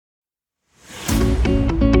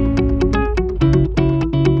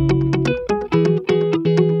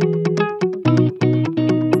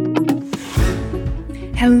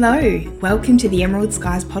Hello, welcome to the Emerald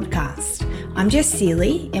Skies podcast. I'm Jess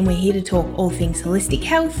Seeley and we're here to talk all things holistic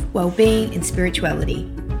health, well-being and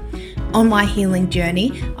spirituality. On my healing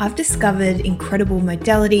journey, I've discovered incredible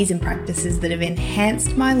modalities and practices that have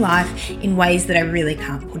enhanced my life in ways that I really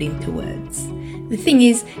can't put into words. The thing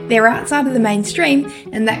is, they're outside of the mainstream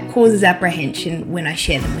and that causes apprehension when I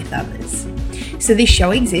share them with others. So this show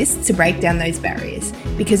exists to break down those barriers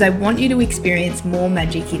because I want you to experience more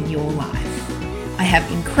magic in your life. I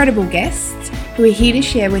have incredible guests who are here to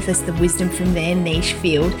share with us the wisdom from their niche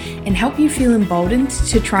field and help you feel emboldened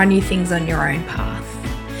to try new things on your own path.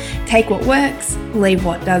 Take what works, leave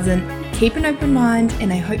what doesn't, keep an open mind,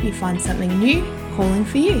 and I hope you find something new calling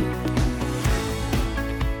for you.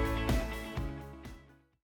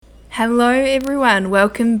 Hello everyone,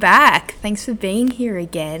 welcome back. Thanks for being here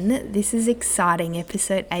again. This is exciting,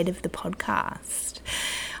 episode 8 of the podcast.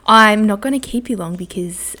 I'm not going to keep you long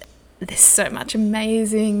because there's so much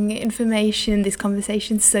amazing information. This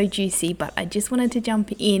conversation's so juicy, but I just wanted to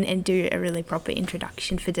jump in and do a really proper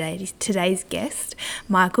introduction for today's guest,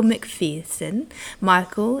 Michael McPherson.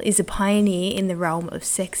 Michael is a pioneer in the realm of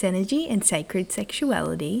sex energy and sacred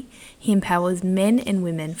sexuality. He empowers men and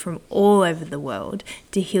women from all over the world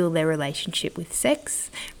to heal their relationship with sex,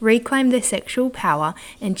 reclaim their sexual power,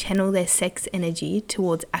 and channel their sex energy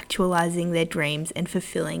towards actualizing their dreams and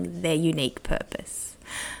fulfilling their unique purpose.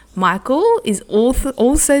 Michael is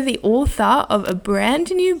also the author of a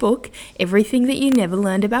brand new book, Everything That You Never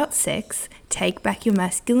Learned About Sex, Take Back Your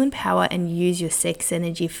Masculine Power and Use Your Sex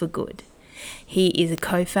Energy for Good. He is a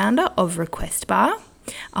co-founder of Request Bar,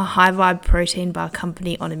 a high-vibe protein bar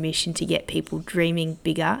company on a mission to get people dreaming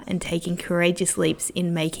bigger and taking courageous leaps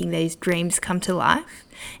in making those dreams come to life.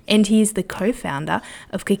 And he is the co-founder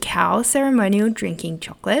of Cacao Ceremonial Drinking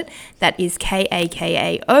Chocolate. That is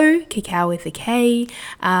K-A-K-A-O, cacao with a K.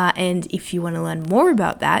 And if you want to learn more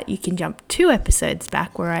about that, you can jump 2 episodes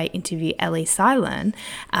back where I interview Ellie Cylern,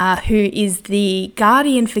 who is the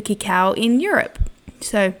guardian for cacao in Europe.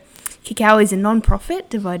 So Cacao is a non-profit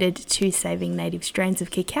devoted to saving native strains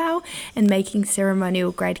of cacao and making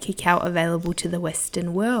ceremonial grade cacao available to the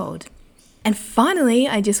Western world. And finally,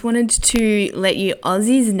 I just wanted to let you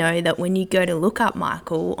Aussies know that when you go to look up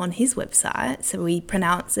Michael on his website, so we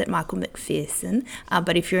pronounce it Michael McPherson,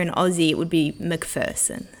 but if you're an Aussie, it would be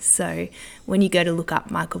McPherson. So when you go to look up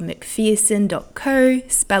michaelmcpherson.co,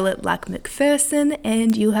 spell it like McPherson,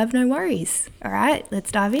 and you'll have no worries. All right,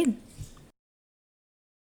 let's dive in.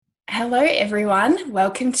 Hello everyone,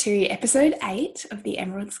 welcome to episode 8 of the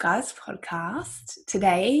Emerald Skies podcast.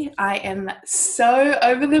 Today I am so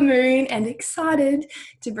over the moon and excited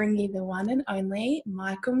to bring you the one and only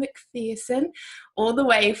Michael McPherson, all the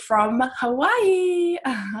way from Hawaii.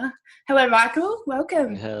 Hello Michael,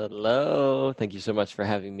 welcome. Hello, thank you so much for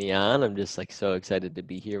having me on. I'm just so excited to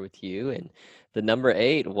be here with you. And the number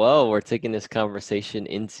 8, whoa, we're taking this conversation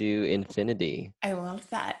into infinity. I love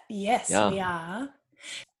that. Yes, Yeah. We are.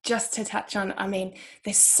 Just to touch on,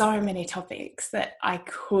 there's so many topics that I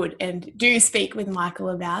could and do speak with Michael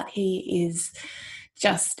about. He is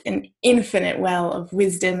just an infinite well of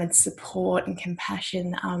wisdom and support and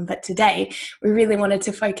compassion. But today we really wanted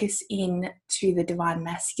to focus in to the divine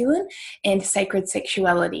masculine and sacred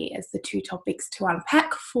sexuality as the 2 topics to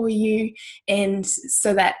unpack for you, and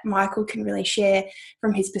so that Michael can really share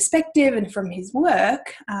from his perspective and from his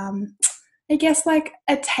work, I guess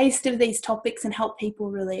a taste of these topics and help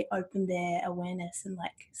people really open their awareness and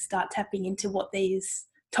start tapping into what these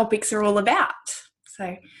topics are all about.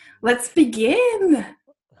 So let's begin.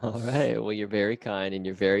 All right. Well, you're very kind and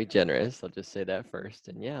you're very generous. I'll just say that first.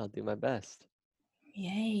 And yeah, I'll do my best.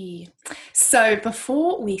 Yay. So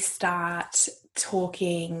before we start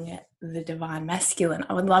talking the divine masculine,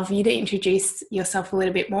 I would love you to introduce yourself a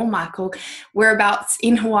little bit more, Michael. Whereabouts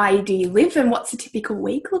in Hawaii do you live and what's a typical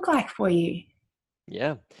week look like for you?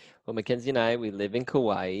 Yeah. Well, Mackenzie and I, we live in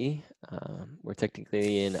Kauai. We're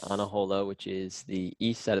technically in Anahola, which is the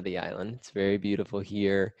east side of the island. It's very beautiful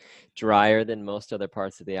here, drier than most other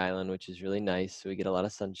parts of the island, which is really nice. So we get a lot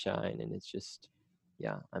of sunshine and it's just,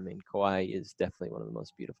 Kauai is definitely one of the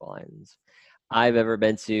most beautiful islands I've ever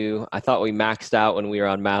been to. I thought we maxed out when we were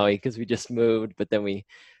on Maui because we just moved, but then we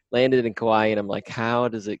landed in Kauai and I'm like, how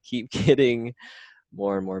does it keep getting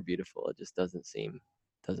more and more beautiful? It just doesn't seem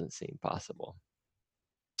possible.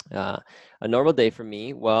 A normal day for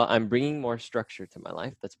me, well, I'm bringing more structure to my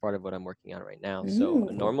life. That's part of what I'm working on right now. So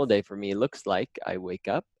a normal day for me looks like I wake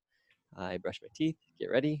up, I brush my teeth, get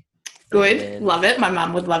ready. Good. Love it. My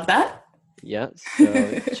mom would love that. Yeah.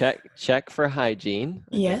 So check for hygiene.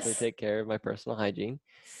 I Yes. definitely take care of my personal hygiene.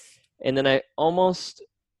 And then I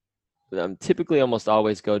typically almost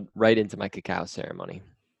always go right into my cacao ceremony.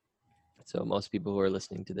 So most people who are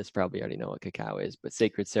listening to this probably already know what cacao is, but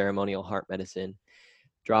sacred ceremonial heart medicine,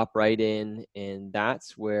 drop right in. And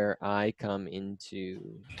that's where I come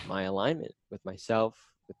into my alignment with myself,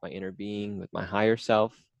 with my inner being, with my higher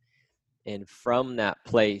self. And from that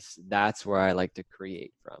place, that's where I like to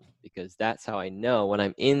create from, because that's how I know when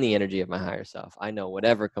I'm in the energy of my higher self. I know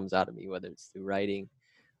whatever comes out of me, whether it's through writing,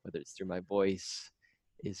 whether it's through my voice,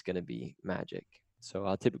 is going to be magic. So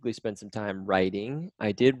I'll typically spend some time writing.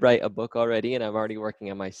 I did write a book already, and I'm already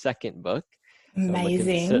working on my second book. So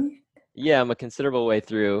Amazing. I'm a considerable way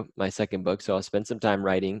through my second book. So I'll spend some time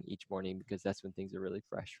writing each morning because that's when things are really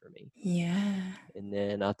fresh for me. Yeah. And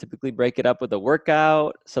then I'll typically break it up with a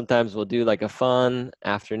workout. Sometimes we'll do like a fun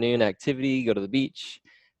afternoon activity, go to the beach,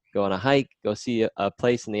 go on a hike, go see a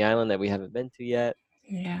place in the island that we haven't been to yet.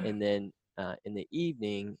 Yeah. And then in the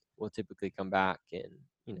evening, we'll typically come back and,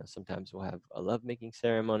 sometimes we'll have a lovemaking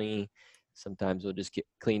ceremony. Sometimes we'll just get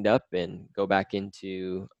cleaned up and go back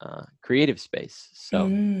into creative space. So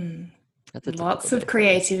Mm. that's a typical Lots of day for me.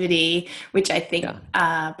 creativity, which I Yeah. think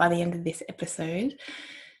by the end of this episode,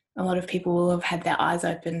 a lot of people will have had their eyes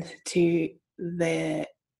opened to the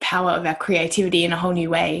power of our creativity in a whole new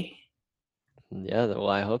way. Yeah, well,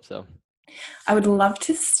 I hope so. I would love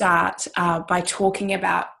to start by talking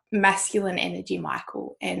about masculine energy,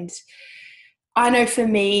 Michael. And I know for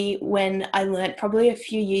me, when I learned probably a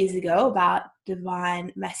few years ago about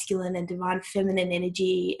divine masculine and divine feminine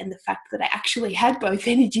energy, and the fact that I actually had both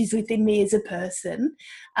energies within me as a person,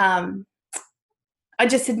 um, I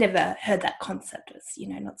just had never heard that concept. It's,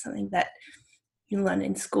 not something that you learn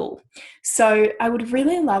in school. So I would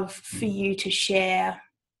really love for you to share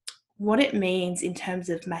what it means in terms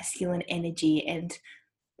of masculine energy and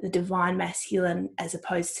the divine masculine as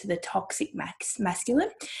opposed to the toxic masculine.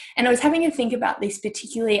 And I was having a think about this,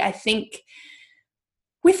 particularly, I think,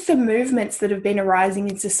 with the movements that have been arising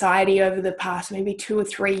in society over the past maybe 2 or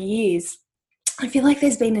 3 years. I feel like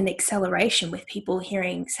there's been an acceleration with people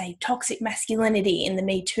hearing, say, toxic masculinity in the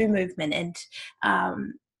Me Too movement.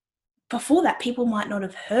 And before that, people might not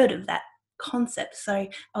have heard of that concept. So I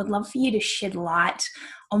would love for you to shed light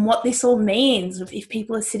on what this all means. If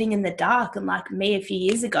people are sitting in the dark, and like me a few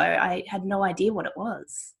years ago, I had no idea what it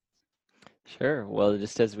was. Sure. Well,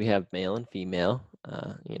 just as we have male and female,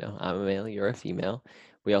 I'm a male, you're a female.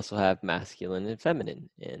 We also have masculine and feminine,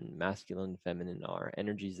 and masculine and feminine are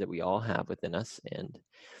energies that we all have within us, and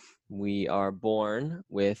we are born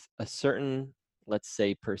with a certain, let's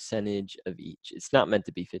say, percentage of each. It's not meant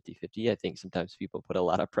to be 50-50. I think sometimes people put a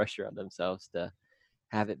lot of pressure on themselves to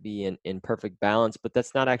have it be in perfect balance, but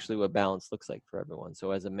that's not actually what balance looks like for everyone.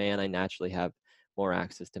 So as a man, I naturally have more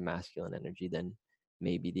access to masculine energy than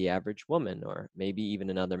maybe the average woman or maybe even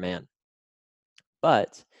another man.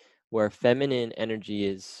 But where feminine energy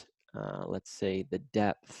is, let's say the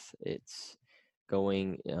depth, it's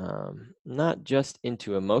going not just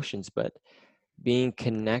into emotions, but being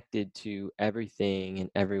connected to everything and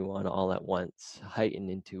everyone all at once, heightened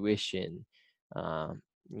intuition, um,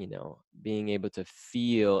 being able to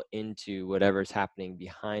feel into whatever's happening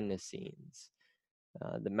behind the scenes.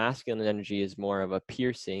 The masculine energy is more of a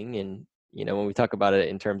piercing, and when we talk about it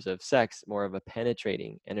in terms of sex, more of a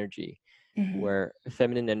penetrating energy, Mm-hmm. where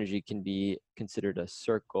feminine energy can be considered a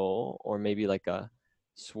circle or maybe like a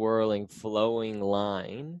swirling, flowing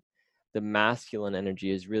line. The masculine energy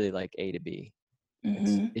is really like A to B.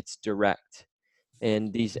 It's Mm-hmm. it's direct.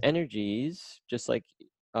 And these energies, just like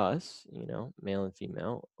us, male and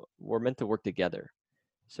female, we're meant to work together.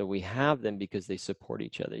 So we have them because they support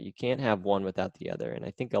each other. You can't have one without the other. And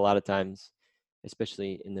I think a lot of times,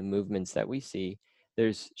 especially in the movements that we see,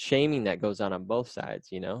 there's shaming that goes on both sides.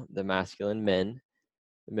 The masculine men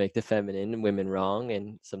make the feminine women wrong,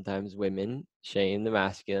 and sometimes women shame the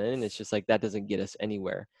masculine. And it's just like that doesn't get us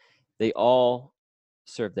anywhere. They all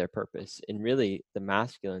serve their purpose. And really, the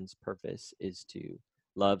masculine's purpose is to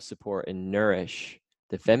love, support, and nourish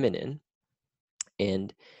the feminine.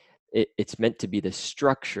 And it's meant to be the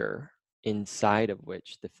structure inside of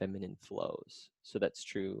which the feminine flows. So that's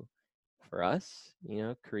true for us.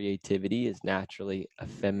 Creativity is naturally a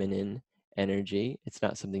feminine energy. It's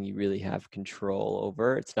not something you really have control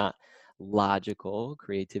over. It's not logical.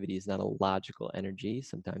 Creativity is not a logical energy.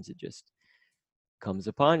 Sometimes it just comes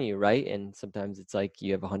upon you, right? And sometimes it's like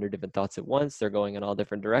you have 100 different thoughts at once. They're going in all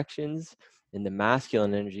different directions. And the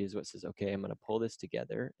masculine energy is what says, okay, I'm going to pull this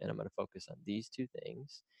together and I'm going to focus on these two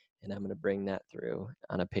things. And I'm going to bring that through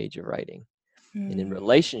on a page of writing. And in Mm.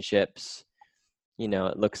 relationships,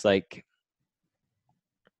 it looks like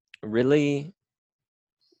really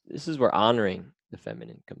this is where honoring the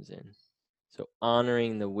feminine comes in. So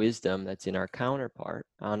honoring the wisdom that's in our counterpart,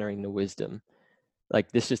 honoring the wisdom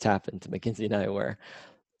like this just happened to Mackenzie and I, where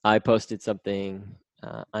I posted something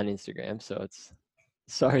on Instagram. So it's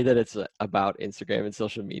sorry that it's about Instagram and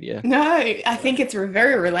social media. No, I Uh, think it's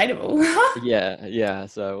very relatable. yeah.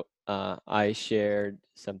 So I shared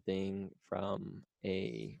something from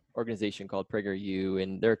a organization called PragerU,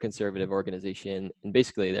 and they're a conservative organization, and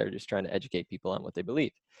basically they're just trying to educate people on what they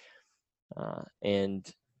believe. And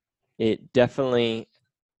it definitely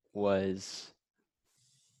was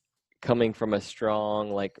coming from a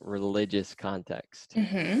strong, like, religious context,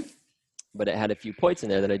 Hmm. but it had a few points in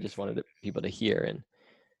there that I just wanted people to hear. And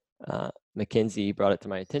Mackenzie brought it to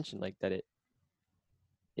my attention, like that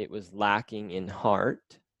it was lacking in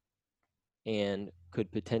heart and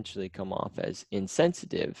could potentially come off as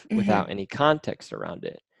insensitive without Hmm. any context around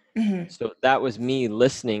it. Hmm. So that was me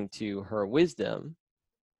listening to her wisdom,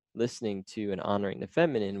 listening to and honoring the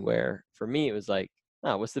feminine, where for me it was like,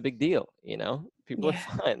 oh, what's the big deal? People are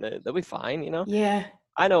Yeah. fine. They'll be fine. Yeah.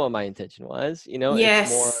 I know what my intention was. It's more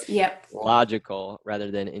Yes. Yep. logical rather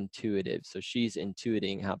than intuitive. So she's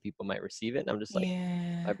intuiting how people might receive it. And I'm just like,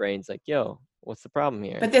 Yeah. my brain's like, yo, what's the problem But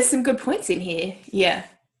here? there's some good points in here. Yeah.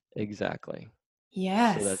 Exactly. So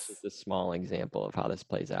that's Yes. just a small example of how this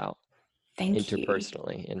plays out Thank you.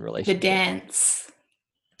 interpersonally in The relationships. dance.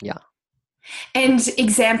 Yeah. And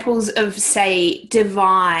examples of, say,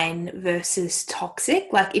 divine versus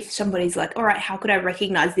toxic. Like if somebody's like, all right, how could I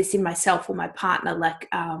recognize this in myself or my partner, like,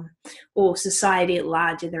 or society at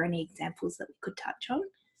large? Are there any examples that we could touch on?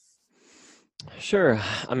 Sure.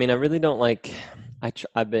 I mean, I really don't like,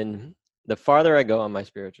 I've been, the farther I go on my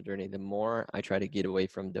spiritual journey, the more I try to get away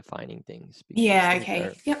from defining things, because these Yeah. things Okay.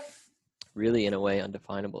 are Yep. really, in a way,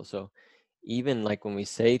 undefinable. So even like when we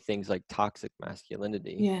say things like toxic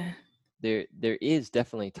masculinity, Yeah. there is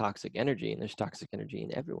definitely toxic energy, and there's toxic energy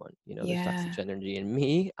in everyone. There's Yeah. toxic energy in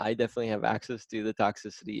me. I definitely have access to the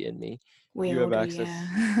toxicity in me. We You all have do. access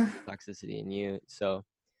Yeah. to the toxicity in you. So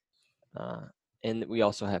and we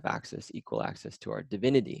also have equal access to our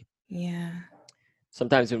divinity. Yeah.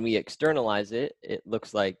 Sometimes when we externalize it, it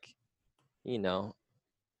looks like, you know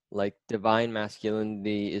like, divine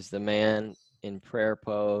masculinity is the man in prayer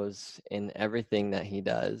pose in everything that he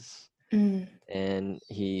does, Mm. and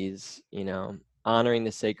he's, honoring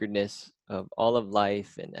the sacredness of all of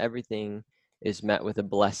life, and everything is met with a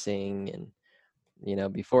blessing.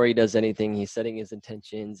 And before he does anything, he's setting his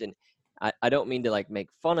intentions. And I don't mean to, like,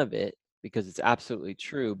 make fun of it, because it's absolutely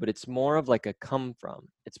true, but it's more of like a come from.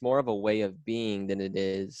 It's more of a way of being than it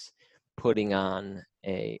is putting on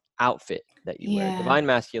a outfit that you wear. Yeah. Divine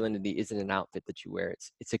masculinity isn't an outfit that you wear.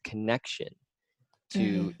 It's a connection to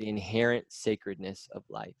Mm. the inherent sacredness of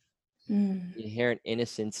life, Mm. the inherent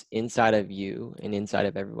innocence inside of you and inside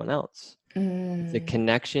of everyone else. It's a Mm.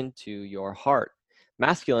 connection to your heart.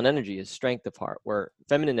 Masculine energy is strength of heart, where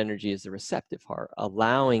feminine energy is the receptive heart,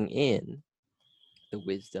 allowing in the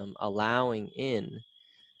wisdom, allowing in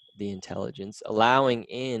the intelligence, allowing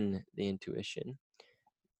in the intuition.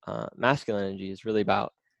 Masculine energy is really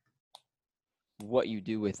about what you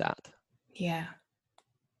do with that. Yeah.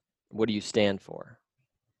 What do you stand for?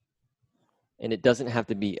 And it doesn't have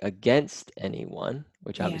to be against anyone,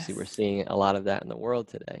 which obviously we're Yes. seeing a lot of that in the world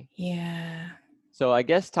today. Yeah. So I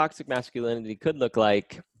guess toxic masculinity could look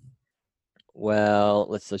like, well,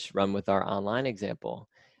 let's just run with our online example.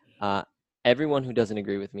 Uh, Everyone who doesn't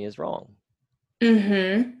agree with me is wrong.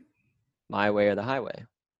 Mm-hmm. My way or the highway.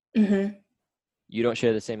 Mm-hmm. You don't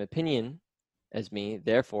share the same opinion as me,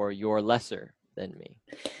 therefore you're lesser than me.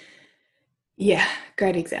 Yeah.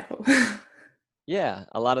 Great example. Yeah,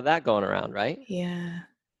 a lot of that going around, right? Yeah.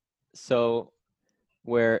 So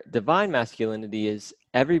where divine masculinity is,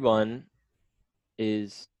 everyone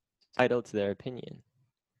is entitled to their opinion,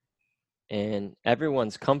 and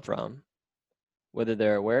everyone's come from, whether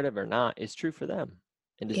they're aware of it or not, is true for them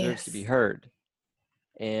and deserves to be Yes. heard.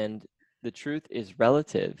 And the truth is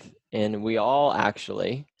relative, and we all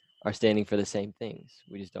actually are standing for the same things.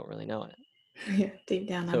 We just don't really know it. Yeah. Deep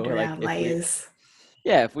down So under like, our layers.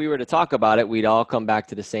 if we were to talk about it, we'd all come back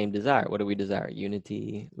to the same desire. What do we desire?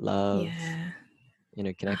 Unity, love, Yeah.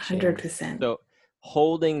 connection. 100%. So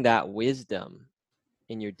holding that wisdom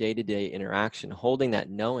in your day-to-day interaction, holding that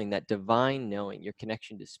knowing, that divine knowing, your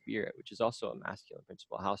connection to spirit, which is also a masculine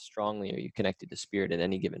principle. How strongly are you connected to spirit at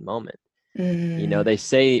any given moment? Mm. They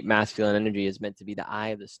say masculine energy is meant to be the eye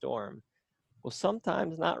of the storm. Well,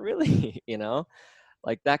 sometimes not really.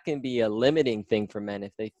 Like, that can be a limiting thing for men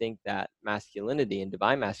if they think that masculinity and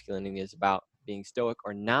divine masculinity is about being stoic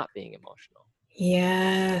or not being emotional. But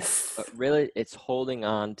Yes. really, it's holding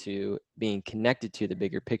on to being connected to the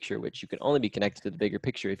bigger picture, which you can only be connected to the bigger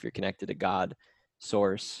picture if you're connected to God,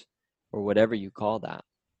 source, or whatever you call that.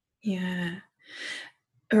 Yeah.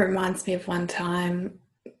 It reminds me of one time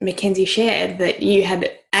Mackenzie shared that you had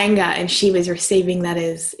anger and she was receiving that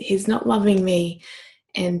as he's not loving me.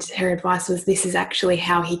 And her advice was this is actually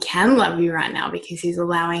how he can love you right now because he's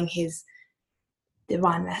allowing his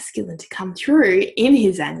divine masculine to come through in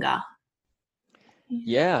his anger.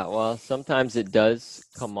 Yeah, well, sometimes it does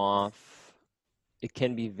come off, it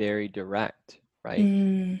can be very direct, right?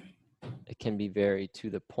 Mm. It can be very to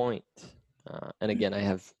the point. And again, I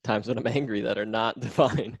have times when I'm angry that are not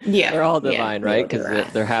divine. Yeah, They're all yeah, divine, you'll right? do Because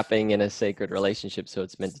right. they're happening in a sacred relationship. So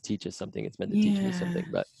it's meant to teach us something. It's meant to teach me Yeah, something.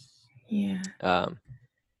 But yeah. um,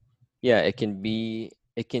 yeah, it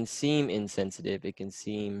can seem insensitive. It can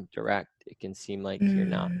seem direct. It can seem like you're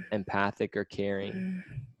not Mm, empathic or caring. mm,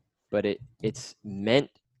 But it's meant,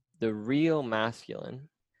 the real masculine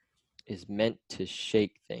is meant to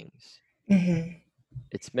shake things. mm-hmm,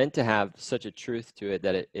 It's meant to have such a truth to it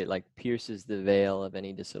that it like pierces the veil of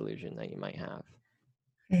any disillusion that you might have.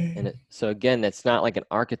 And mm, so again, that's not like an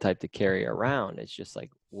archetype to carry around. It's just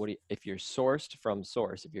like, if you're sourced from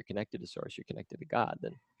source, if you're connected to source, you're connected to God,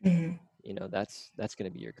 then mm, that's going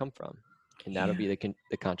to be your come from, and that'll yeah, be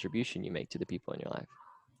the contribution you make to the people in your life.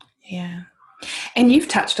 yeah. And you've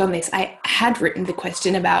touched on this. I had written the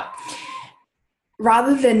question about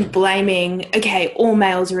rather than blaming, okay, all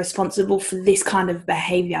males are responsible for this kind of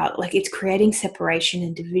behavior, like it's creating separation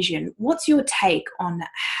and division. What's your take on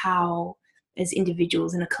how, as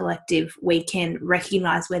individuals in a collective, we can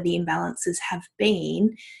recognize where the imbalances have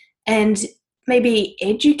been and maybe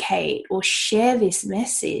educate or share this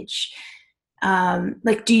message?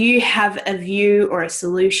 Like, do you have a view or a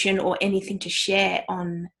solution or anything to share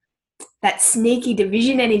on that sneaky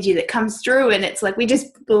division energy that comes through, and it's like we just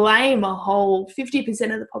blame a whole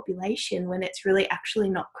 50% of the population when it's really actually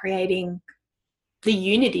not creating the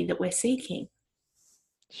unity that we're seeking?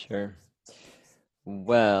 Sure.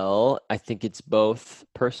 Well, I think it's both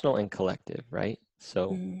personal and collective, right?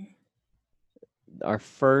 So Mm, our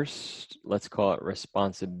first, let's call it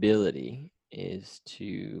responsibility, is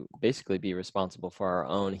to basically be responsible for our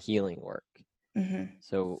own healing work. mm-hmm,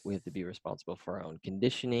 So we have to be responsible for our own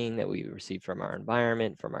conditioning that we receive from our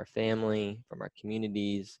environment, from our family, from our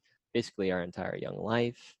communities, basically our entire young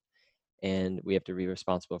life. And we have to be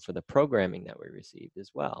responsible for the programming that we received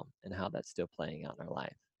as well and how that's still playing out in our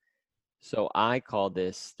life. So I call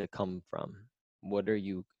this the come from.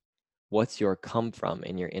 What's your come from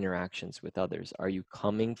in your interactions with others? Are you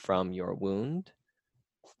coming from your wound?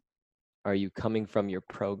 Are you coming from your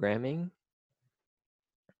programming?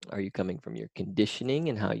 Are you coming from your conditioning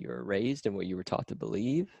and how you were raised and what you were taught to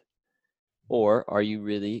believe? Or are you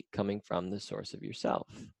really coming from the source of yourself?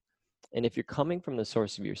 And if you're coming from the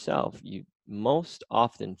source of yourself, you most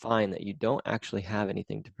often find that you don't actually have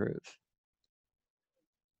anything to prove.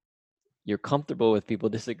 You're comfortable with people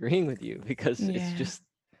disagreeing with you because yeah,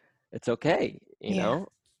 it's okay, yeah,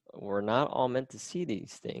 We're not all meant to see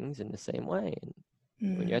these things in the same way. And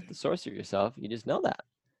when you're mm, at the source of yourself, you just know that.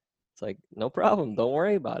 It's like, no problem, don't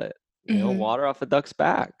worry about it. mm-hmm, Water off a duck's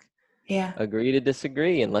back. yeah, Agree to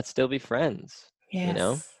disagree and let's still be friends, you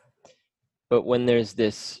know? yes, But when there's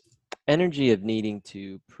this energy of needing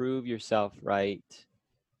to prove yourself right,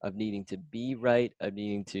 of needing to be right, of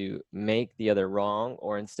needing to make the other wrong,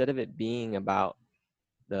 or instead of it being about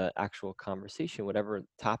the actual conversation, whatever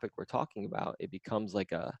topic we're talking about, it becomes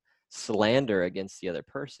like a slander against the other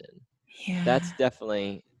person. yeah,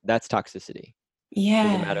 That's toxicity.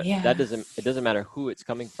 Doesn't yeah, matter. yeah, It doesn't matter who it's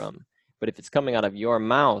coming from. But if it's coming out of your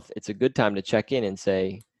mouth, it's a good time to check in and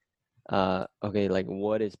say, okay, like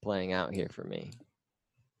what is playing out here for me?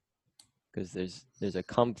 Because there's a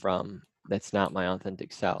come from that's not my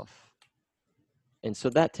authentic self. And so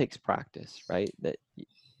that takes practice, right? That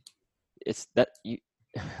it's that you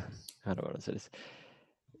how do I want to say this?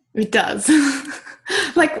 it does.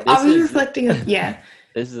 Like I This was is reflecting on, yeah,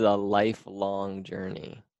 this is a lifelong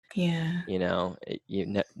journey. yeah,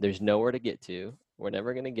 There's nowhere to get to. We're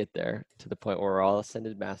never going to get there to the point where we're all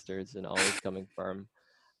ascended masters and always coming from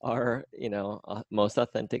our most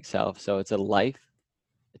authentic self. So it's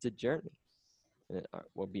a journey, and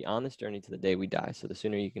we'll be on this journey to the day we die. So the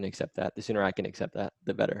sooner you can accept that, the sooner I can accept that,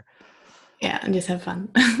 the better. yeah, and just have fun.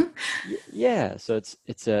 Yeah, so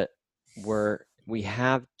we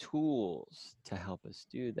have tools to help us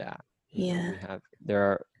do that. Yeah, There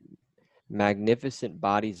are magnificent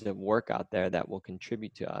bodies of work out there that will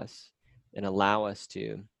contribute to us and allow us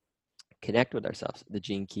to connect with ourselves. The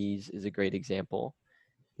Gene Keys is a great example.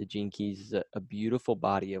 The Gene Keys is a beautiful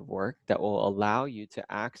body of work that will allow you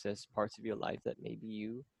to access parts of your life that maybe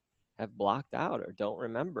you have blocked out or don't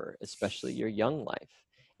remember, especially your young life,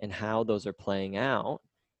 and how those are playing out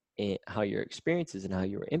how your experiences and how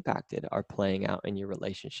you were impacted are playing out in your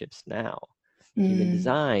relationships now. Human Mm.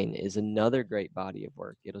 design is another great body of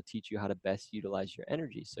work. It'll teach you how to best utilize your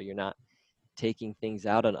energy so you're not taking things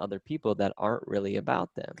out on other people that aren't really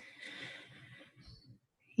about them,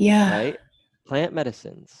 Yeah. right? Plant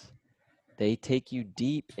medicines, they take you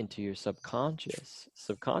deep into your subconscious.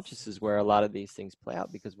 Subconscious is where a lot of these things play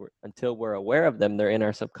out because until we're aware of them, they're in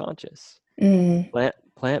our subconscious. Mm.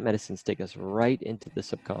 Plant medicines take us right into the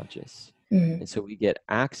subconscious. Mm. And so we get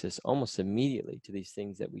access almost immediately to these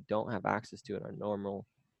things that we don't have access to in our normal,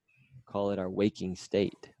 call it our waking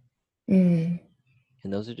state. Mm.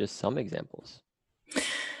 And those are just some examples.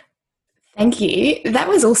 Thank you. That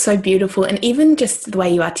was also beautiful. And even just the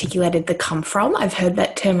way you articulated the come from, I've heard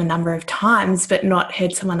that term a number of times, but not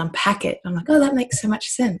heard someone unpack it. I'm like, oh, that makes so much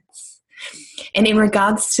sense. And in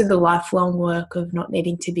regards to the lifelong work of not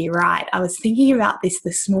needing to be right, I was thinking about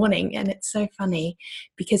this morning, and it's so funny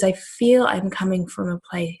because I feel I'm coming from a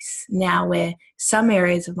place now where some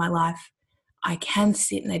areas of my life I can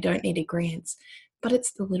sit and I don't need agreements, but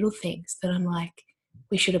it's the little things that I'm like,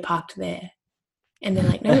 we should have parked there. And they're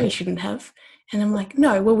like, no, we shouldn't have. And I'm like,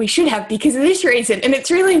 no, well, we should have because of this reason. And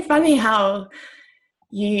it's really funny how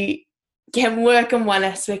you can work on one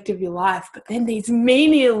aspect of your life, but then these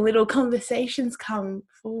menial little conversations come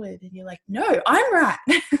forward and you're like, no, I'm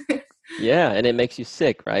right. Yeah, and it makes you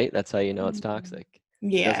sick, right? That's how you know it's toxic.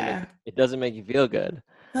 Yeah. It doesn't make you feel good.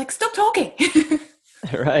 Like, stop talking.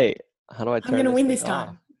 Right. How do I I'm turn going to this win thing this off?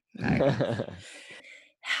 time. No.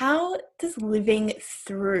 How does living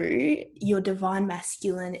through your divine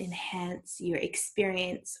masculine enhance your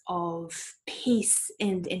experience of peace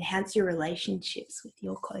and enhance your relationships with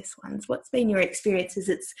your close ones? What's been your experience as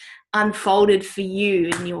it's unfolded for you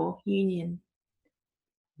in your union?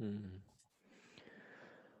 Hmm.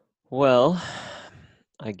 Well,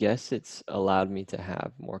 I guess it's allowed me to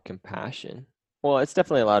have more compassion. Well, it's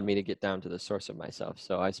definitely allowed me to get down to the source of myself.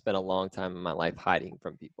 So I spent a long time in my life hiding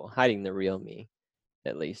from people, hiding the real me,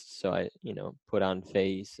 at least. So I, put on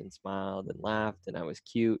face and smiled and laughed, and I was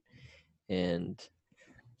cute and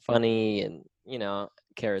funny and,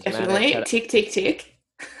 charismatic, Definitely. Tick, tick, tick.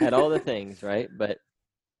 had all the things, right? But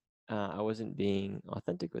I wasn't being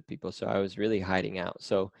authentic with people. So I was really hiding out.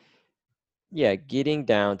 So yeah, getting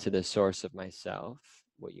down to the source of myself,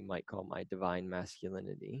 what you might call my divine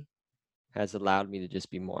masculinity, has allowed me to just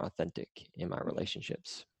be more authentic in my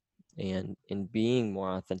relationships. And in being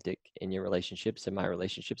more authentic in your relationships and my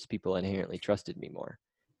relationships, people inherently trusted me more.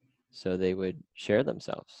 So they would share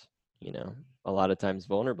themselves, a lot of times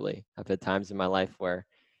vulnerably. I've had times in my life where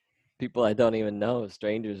people I don't even know,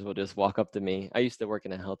 strangers, will just walk up to me. I used to work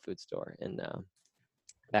in a health food store and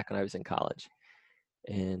back when I was in college,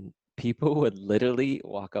 and people would literally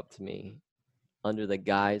walk up to me under the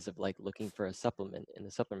guise of like looking for a supplement in the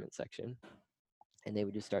supplement section, and they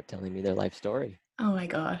would just start telling me their life story, Oh my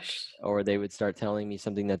gosh. or they would start telling me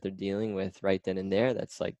something that they're dealing with right then and there,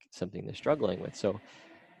 that's like something they're struggling with. So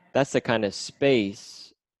that's the kind of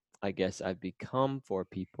space I guess I've become for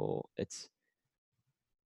people. It's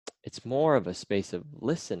more of a space of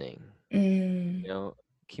listening, Mm, you know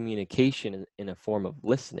communication in a form of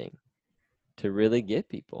listening, to really get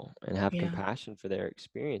people and have yeah. compassion for their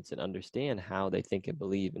experience and understand how they think and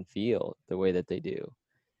believe and feel the way that they do,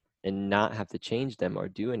 and not have to change them or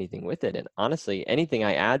do anything with it. And honestly, anything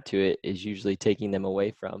I add to it is usually taking them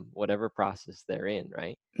away from whatever process they're in,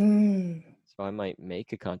 right? Mm, So I might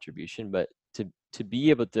make a contribution, but to be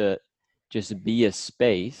able to just be a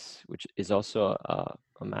space, which is also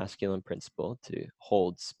a masculine principle, to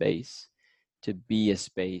hold space, to be a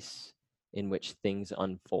space in which things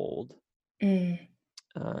unfold, mm,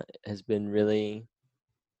 has been really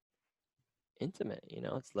intimate.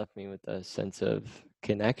 It's left me with a sense of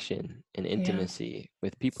connection and yeah. intimacy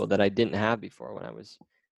with people that I didn't have before, when I was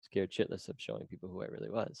scared shitless of showing people who I really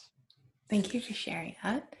was. Thank you for sharing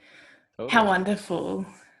that. How Totally. wonderful.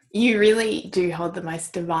 You really do hold the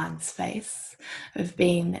most divine space. I've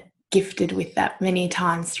been gifted with that many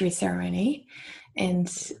times through ceremony.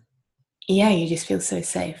 And yeah, you just feel so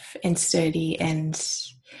safe and sturdy, and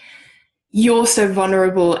you're so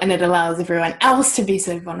vulnerable, and it allows everyone else to be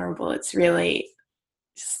so vulnerable. It's really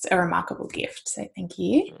just a remarkable gift. So thank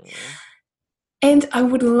you. Mm. And I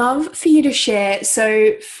would love for you to share.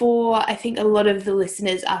 So, for I think a lot of the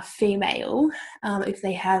listeners are female. If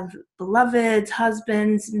they have beloveds,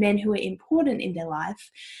 husbands, men who are important in their life,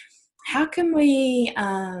 how can we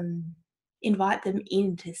invite them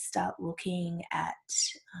in to start looking at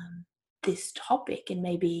this topic, and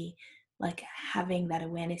maybe like having that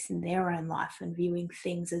awareness in their own life and viewing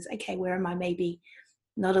things as, okay, where am I maybe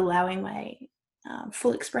not allowing my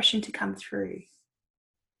full expression to come through?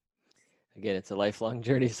 again, it's a lifelong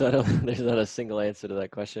journey, so there's not a single answer to that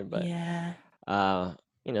question. But Yeah. uh,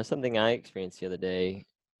 something I experienced the other day,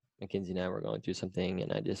 Mackenzie and I were going through something,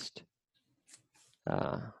 and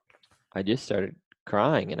uh, I just started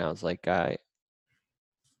crying, and I was like,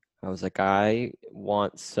 I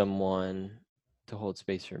want someone to hold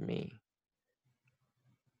space for me.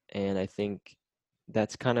 And I think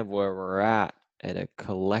that's kind of where we're at a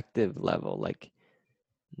collective level. Like,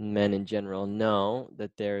 men in general know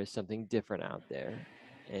that there is something different out there,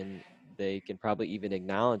 and they can probably even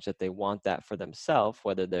acknowledge that they want that for themselves,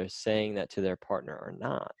 whether they're saying that to their partner or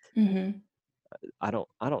not. Mm-hmm. I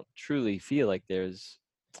don't truly feel like there's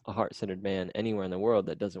a heart-centered man anywhere in the world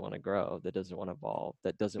that doesn't want to grow, that doesn't want to evolve,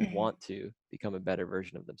 that doesn't Mm-hmm. want to become a better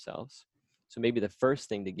version of themselves. So maybe the first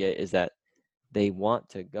thing to get is that they want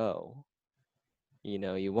to go.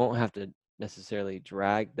 You won't have to necessarily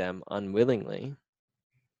drag them unwillingly.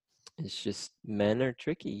 It's just men are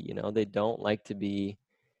tricky, they don't like to be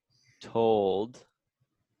told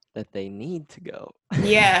that they need to go.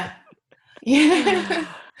 Yeah. Yeah.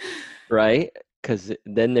 Right? Because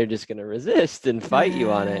then they're just going to resist and fight you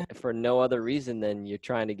on Yeah. it for no other reason than you're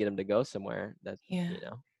trying to get them to go somewhere that, Yeah. you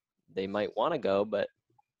know, they might want to go, but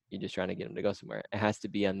you're just trying to get them to go somewhere. It has to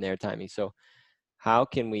be on their timing. So how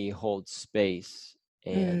can we hold space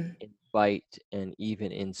and Mm. invite and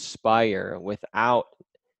even inspire without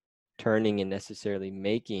turning and necessarily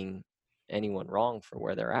making anyone wrong for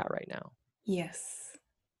where they're at right now? Yes.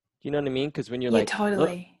 Do you know what I mean? Because when you're Yeah, like, look,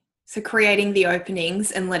 totally. So creating the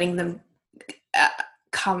openings and letting them uh,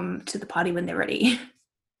 come to the party when they're ready.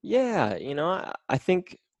 yeah, I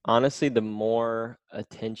think honestly, the more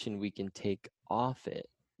attention we can take off it,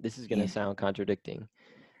 this is going to Yeah. sound contradicting,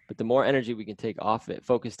 but the more energy we can take off it,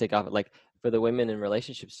 take off it, like for the women in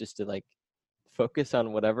relationships, just to like focus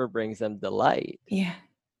on whatever brings them delight. Yeah.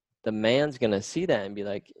 The man's going to see that and be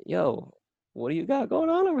like, yo, what do you got going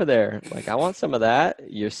on over there? Like, I want some of that.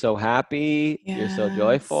 You're so happy. You're so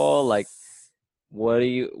joyful. Like, Yes.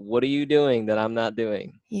 what are you doing that I'm not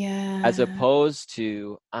doing? As Yeah. opposed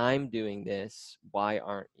to, I'm doing this, why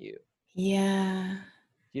aren't you? Yeah.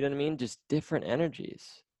 You know what I mean? Just different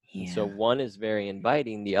energies. And so Yeah. one is very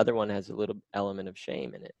inviting, the other one has a little element of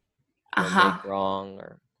shame in it, or make Uh-huh. wrong,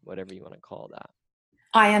 or whatever you want to call that.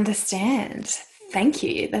 I understand. Thank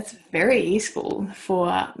you. That's very useful for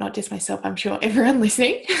not just myself, I'm sure everyone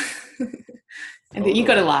listening. And you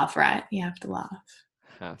got to Totally. laugh, right? You have to laugh.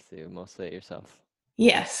 Have to, mostly at yourself.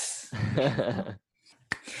 Yes.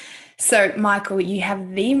 So, Michael, you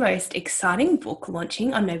have the most exciting book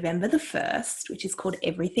launching on November the 1st, which is called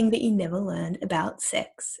Everything That You Never Learned About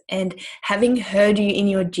Sex. And having heard you in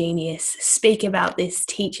your genius speak about this,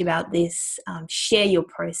 teach about this, share your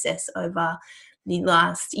process over the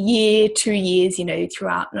last year, 2 years,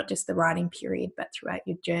 throughout not just the writing period, but throughout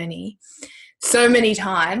your journey, so many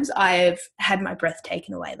times I've had my breath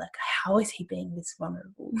taken away. Like, how is he being this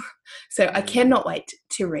vulnerable? So I Mm, cannot wait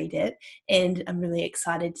to read it. And I'm really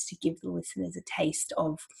excited to give the listeners a taste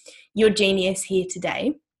of your genius here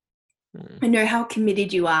today. mm, I know how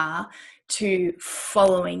committed you are to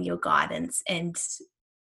following your guidance. And,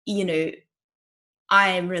 you know, I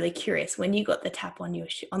am really curious when you got the tap on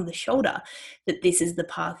on the shoulder that this is the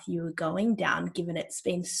path you were going down, given it's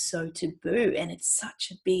been so taboo and it's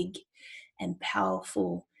such a big and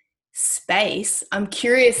powerful space. I'm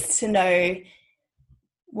curious to know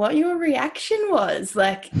what your reaction was,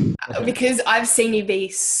 like, because I've seen you be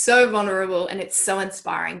so vulnerable and it's so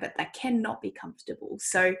inspiring, but that cannot be comfortable.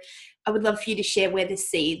 So I would love for you to share where the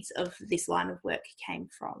seeds of this line of work came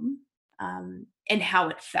from, and how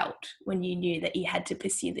it felt when you knew that you had to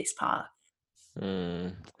pursue this path.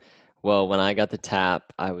 mm. Well, when I got the tap,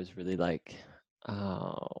 I was really like,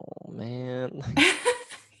 oh man,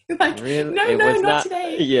 Like, really? no, It no, was not not,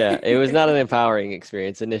 today. yeah, it was not an empowering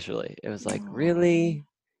experience initially. It was like, Oh, really?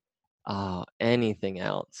 Oh, anything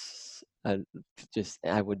else?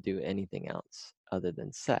 I would do anything else other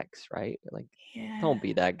than sex, right? Like, yeah. don't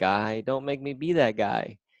be that guy. Don't make me be that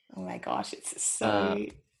guy. Oh my gosh, it's Uh, so,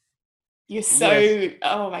 you're yes. so,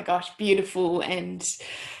 oh my gosh, beautiful. And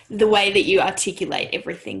the way that you articulate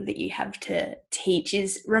everything that you have to teach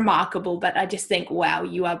is remarkable. But I just think, wow,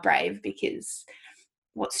 you are brave, because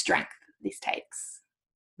what strength this takes.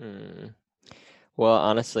 Hmm. Well,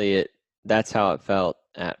 honestly, that's how it felt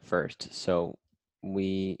at first. So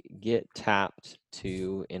we get tapped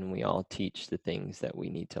to, and we all teach the things that we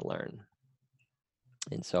need to learn.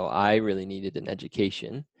 And so I really needed an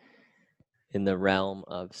education in the realm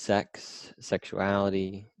of sex,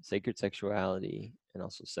 sexuality, sacred sexuality, and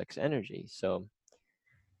also sex energy. So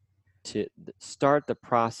to start the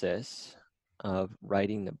process of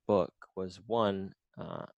writing the book was one,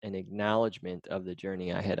 an acknowledgement of the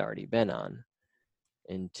journey I had already been on,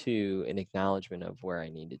 and two, an acknowledgement of where I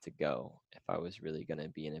needed to go if I was really going to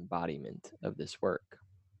be an embodiment of this work.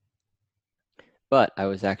 But I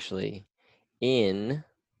was actually in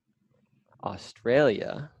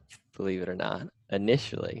Australia, believe it or not,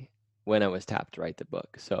 initially when I was tapped to write the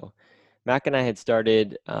book. So Mac and I had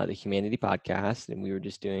started the Humanity podcast, and we were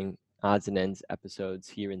just doing odds and ends episodes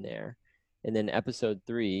here and there. And then episode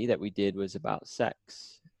 3 that we did was about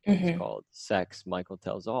sex. It was called Sex, Michael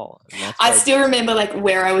Tells All. And that's I where still remember like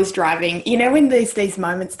where I was driving. You know when there's these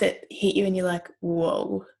moments that hit you and you're like,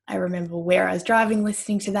 whoa, I remember where I was driving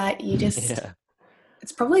listening to that. You just yeah.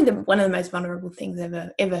 it's probably one of the most vulnerable things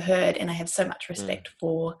I've ever heard, and I have so much respect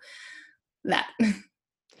for that.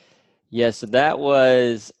 Yeah, so that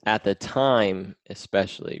was at the time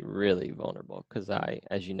especially really vulnerable because I,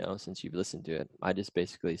 as you know, since you've listened to it, I just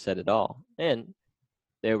basically said it all. And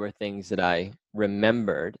there were things that I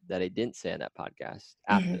remembered that I didn't say on that podcast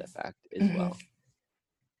after the fact as well.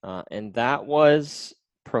 And that was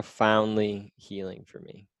profoundly healing for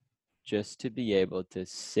me, just to be able to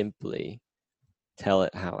simply tell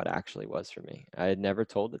it how it actually was for me. I had never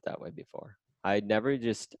told it that way before. I had never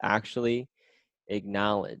just actually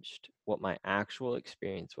acknowledged what my actual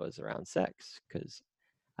experience was around sex, because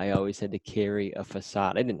I always had to carry a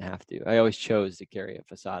facade. I didn't have to. I always chose to carry a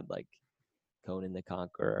facade like Conan the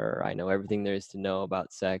Conqueror. I know everything there is to know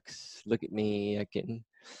about sex. Look at me. I can,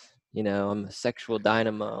 I'm a sexual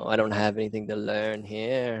dynamo. I don't have anything to learn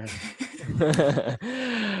here.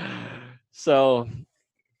 So,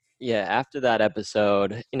 yeah, after that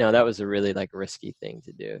episode, that was a really like risky thing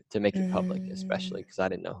to do, to make it public, especially because I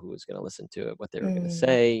didn't know who was going to listen to it, what they were going to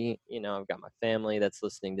say. I've got my family that's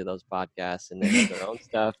listening to those podcasts and they have their own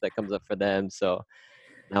stuff that comes up for them. So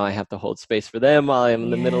now I have to hold space for them while I'm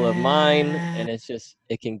in the middle of mine. And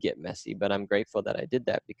it can get messy, but I'm grateful that I did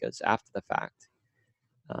that, because after the fact,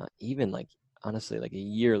 even like, honestly, like a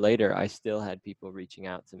year later, I still had people reaching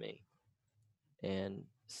out to me and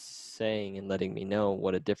saying and letting me know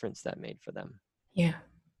what a difference that made for them. Yeah.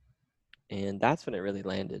 And that's when it really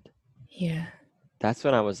landed. Yeah. That's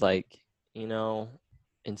when I was like,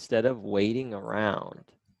 instead of waiting around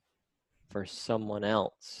for someone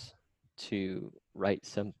else to write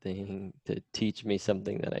something to teach me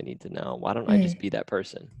something that I need to know, why don't I just be that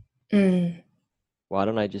person? Why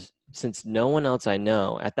don't I just, since no one else I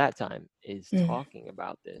know at that time is talking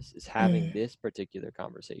about this, is having this particular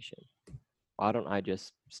conversation, why don't I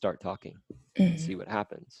just start talking and see what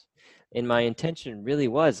happens? And my intention really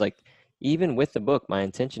was like, even with the book, my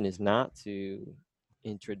intention is not to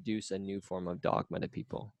introduce a new form of dogma to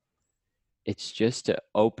people. It's just to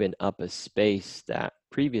open up a space that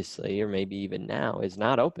previously, or maybe even now, is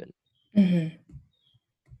not open. And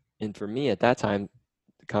for me at that time,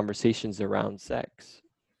 the conversations around sex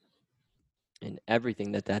and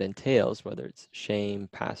everything that entails, whether it's shame,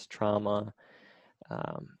 past trauma,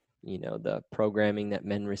 the programming that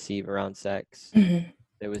men receive around sex,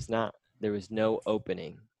 there was no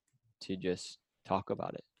opening to just talk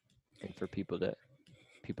about it, and for people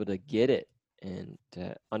to get it and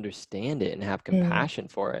to understand it and have compassion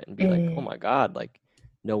for it and be like, oh my God, like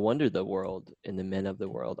no wonder the world and the men of the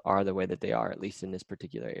world are the way that they are, at least in this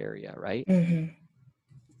particular area, right?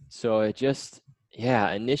 So it just,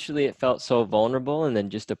 initially it felt so vulnerable, and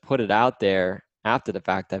then just to put it out there after the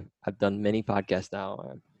fact, I've done many podcasts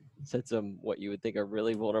now. I've said some what you would think are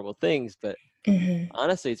really vulnerable things, but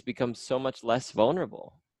honestly, it's become so much less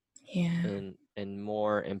vulnerable and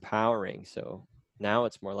more empowering. So now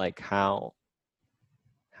it's more like, how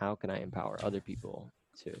can I empower other people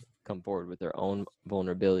to come forward with their own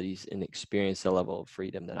vulnerabilities and experience the level of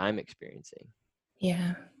freedom that I'm experiencing?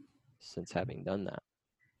 Yeah. Since having done that.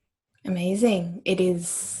 Amazing. It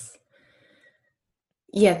is.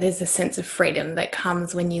 Yeah, there's a sense of freedom that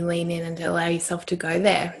comes when you lean in and allow yourself to go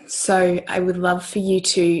there. So I would love for you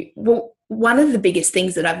to, well, one of the biggest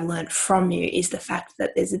things that I've learned from you is the fact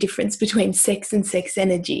that there's a difference between sex and sex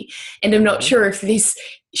energy. And I'm not sure if this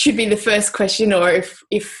should be the first question, or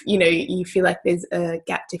if you feel like there's a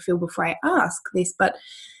gap to fill before I ask this, but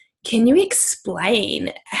can you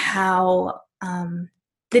explain how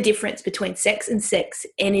the difference between sex and sex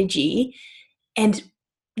energy, and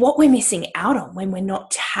what we're missing out on when we're not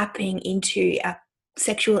tapping into our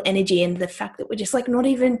sexual energy, and the fact that we're just like not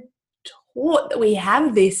even taught that we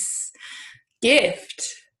have this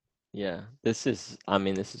gift? Yeah, this is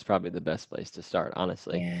probably the best place to start,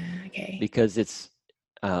 honestly. Yeah, okay. Because it's,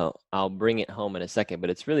 I'll bring it home in a second, but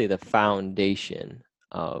it's really the foundation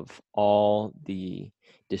of all the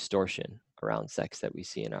distortion around sex that we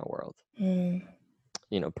see in our world.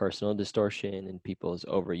 personal distortion and people's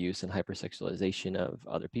overuse and hypersexualization of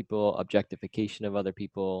other people, objectification of other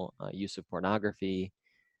people, use of pornography,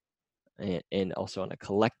 and also on a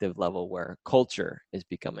collective level where culture is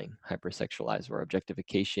becoming hypersexualized, where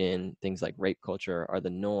objectification, things like rape culture are the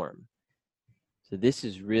norm. So this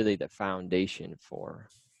is really the foundation for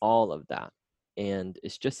all of that. And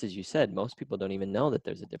it's just as you said, most people don't even know that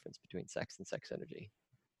there's a difference between sex and sex energy.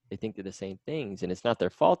 They think they're the same things, and it's not their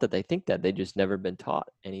fault that they think that. They just never been taught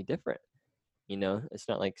any different. It's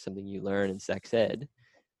not like something you learn in sex ed.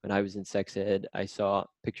 When I was in sex ed, I saw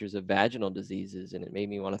pictures of vaginal diseases, and it made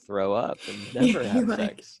me want to throw up and never You're have like,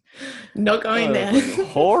 sex. not going Oh, it was there. like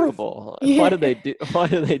horrible. Why Yeah. do they do? Why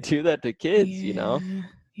do they do that to kids? Yeah.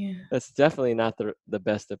 Yeah. That's definitely not the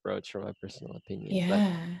best approach, from my personal opinion. But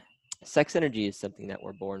Yeah. sex energy is something that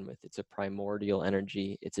we're born with. It's a primordial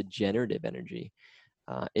energy. It's a generative energy.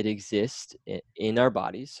 It exists in our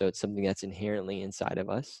bodies, so it's something that's inherently inside of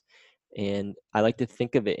us. And I like to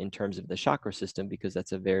think of it in terms of the chakra system because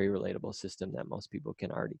that's a very relatable system that most people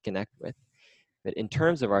can already connect with. But in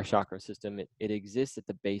terms of our chakra system, it exists at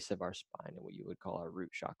the base of our spine, and what you would call our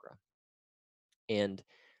root chakra. And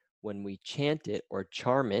when we chant it or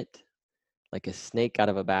charm it like a snake out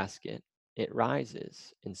of a basket, it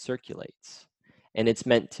rises and circulates. And it's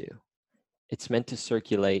meant to. It's meant to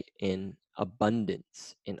circulate in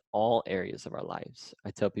abundance in all areas of our lives.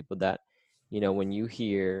 I tell people that, when you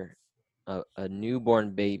hear a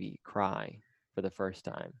newborn baby cry for the first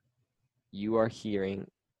time, you are hearing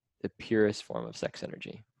the purest form of sex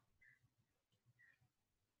energy,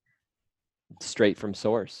 straight from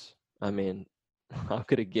source. I mean, how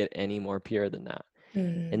could it get any more pure than that?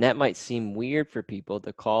 And that might seem weird for people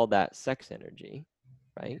to call that sex energy,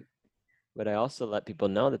 right? But I also let people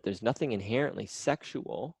know that there's nothing inherently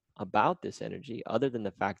sexual about this energy other than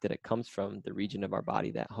the fact that it comes from the region of our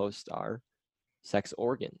body that hosts our sex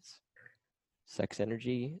organs. Sex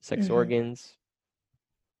energy, sex organs.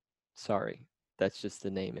 Sorry, that's just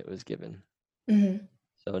the name it was given.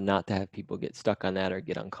 So not to have people get stuck on that or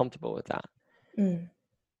get uncomfortable with that.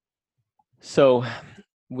 So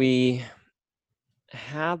we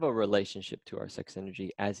have a relationship to our sex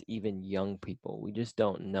energy as even young people. We just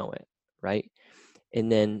don't know it, right? And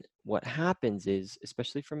then what happens is,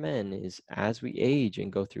 especially for men, is as we age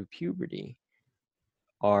and go through puberty,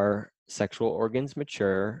 our sexual organs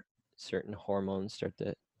mature, certain hormones start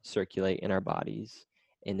to circulate in our bodies,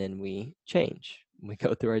 and then we change. We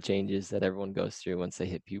go through our changes that everyone goes through once they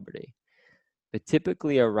hit puberty. But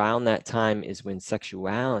typically around that time is when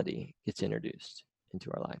sexuality gets introduced into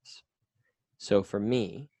our lives. So for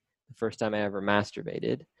me, the first time I ever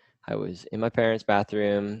masturbated, I was in my parents'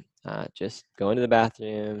 bathroom, just going to the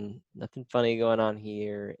bathroom, nothing funny going on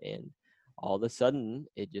here. And all of a sudden,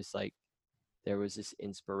 it just like, there was this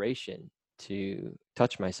inspiration to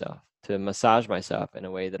touch myself, to massage myself in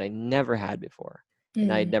a way that I never had before.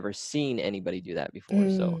 And I had never seen anybody do that before.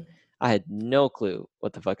 So I had no clue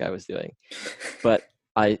what the fuck I was doing. But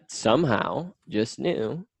I somehow just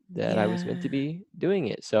knew that I was meant to be doing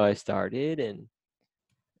it. So I started, and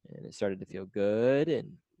it started to feel good,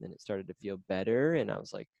 and then it started to feel better, and I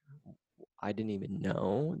was like, I didn't even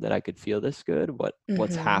know that I could feel this good.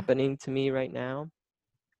 What's happening to me right now?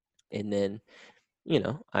 And then,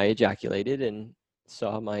 I ejaculated and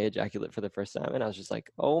saw my ejaculate for the first time, and I was just like,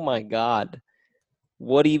 oh my God,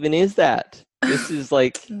 what even is that? This is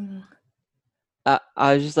like, I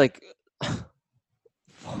was just like,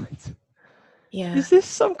 what? Is this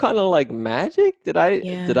some kind of like magic? Did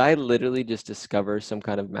I literally just discover some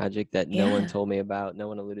kind of magic that no one told me about, no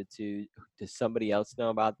one alluded to? Does somebody else know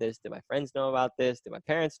about this? Did my friends know about this? Did my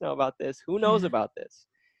parents know about this? Who knows about this?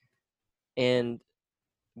 And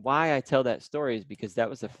why I tell that story is because that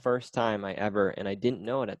was the first time I ever, and I didn't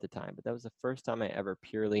know it at the time, but that was the first time I ever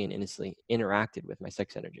purely and innocently interacted with my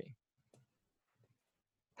sex energy.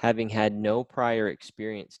 Having had no prior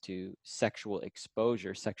experience to sexual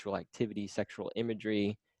exposure, sexual activity, sexual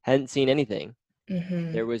imagery, hadn't seen anything.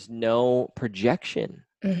 There was no projection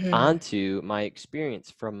onto my experience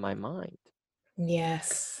from my mind.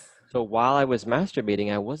 Yes. So while I was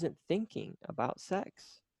masturbating, I wasn't thinking about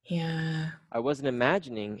sex. Yeah. I wasn't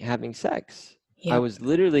imagining having sex. I Yep. was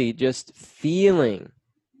literally just feeling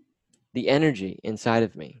the energy inside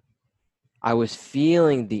of me. I was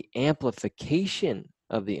feeling the amplification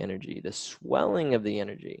of the energy, the swelling of the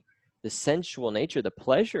energy, the sensual nature, the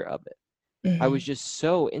pleasure of it. I was just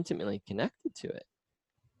so intimately connected to it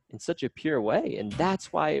in such a pure way. And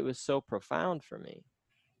that's why it was so profound for me.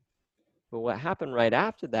 But what happened right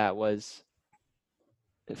after that was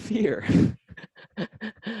fear.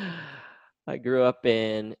 I grew up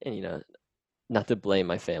in, and not to blame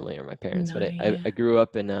my family or my parents, No, but yeah. I grew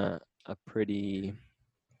up in a pretty,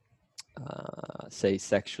 say,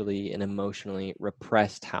 sexually and emotionally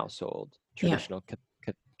repressed household, Yeah. traditional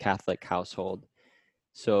Catholic household.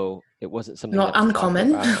 So it wasn't something Not that was talked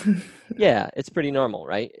uncommon. about. Yeah, it's pretty normal,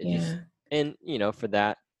 right? It just, Yeah. and for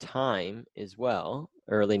that time as well,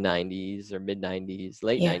 early 90s or mid 90s,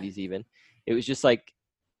 late Yeah. 90s even, it was just like,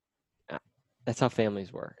 uh, that's how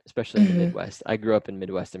families were, especially in the Mm-hmm. Midwest. I grew up in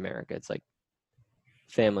Midwest America. It's like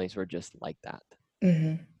families were just like that.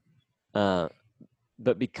 Mm-hmm. Uh,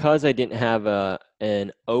 but because I didn't have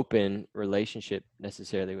an open relationship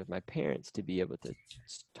necessarily with my parents to be able to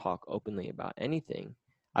talk openly about anything,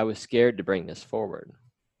 I was scared to bring this forward.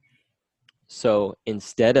 So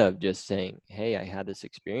instead of just saying, "Hey, I had this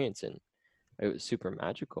experience and it was super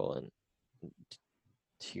magical," and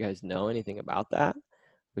do you guys know anything about that?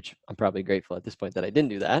 Which I'm probably grateful at this point that I didn't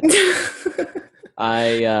do that.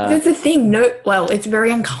 I That's the thing. No, well, it's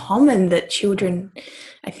very uncommon that children,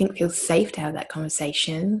 I think, feel safe to have that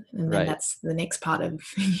conversation. And then right. that's the next part of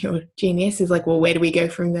your genius is like, well, where do we go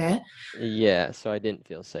from there? Yeah, so I didn't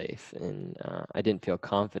feel safe and I didn't feel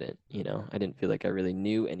confident, I didn't feel like I really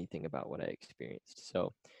knew anything about what I experienced.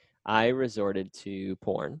 So I resorted to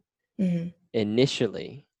porn Mm-hmm.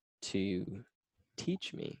 initially to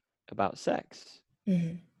teach me about sex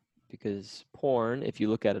Mm-hmm. because porn, if you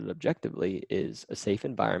look at it objectively, is a safe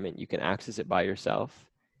environment. You can access it by yourself.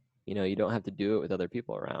 You don't have to do it with other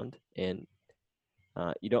people around, and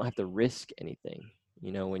you don't have to risk anything.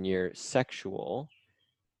 When you're sexual,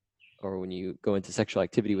 or when you go into sexual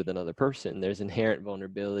activity with another person, there's inherent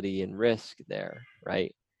vulnerability and risk there,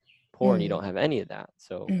 right? Porn, you Mm-hmm. don't have any of that.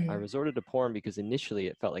 So I Mm-hmm. resorted to porn because initially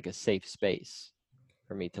it felt like a safe space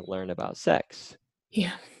for me to learn about sex.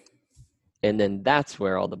 Yeah. And then that's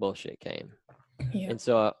where all the bullshit came. Yeah. And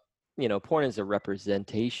so, porn is a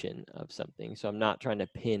representation of something. So I'm not trying to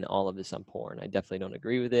pin all of this on porn. I definitely don't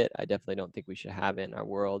agree with it. I definitely don't think we should have it in our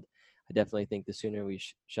world. I definitely think the sooner we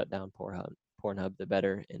shut down Pornhub, the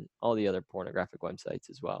better, and all the other pornographic websites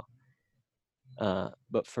as well.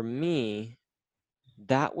 But for me,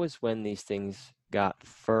 that was when these things got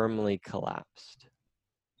firmly collapsed.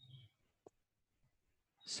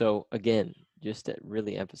 So again, just to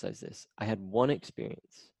really emphasize this, I had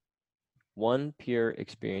one pure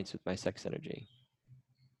experience with my sex energy.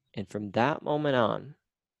 And from that moment on,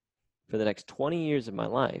 for the next 20 years of my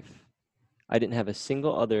life, I didn't have a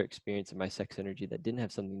single other experience of my sex energy that didn't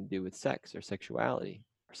have something to do with sex or sexuality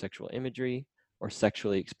or sexual imagery or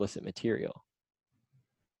sexually explicit material.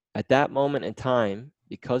 At that moment in time,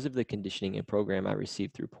 because of the conditioning and program I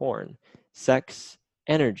received through porn, sex,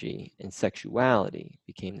 energy, and sexuality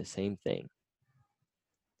became the same thing.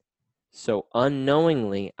 So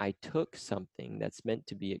unknowingly, I took something that's meant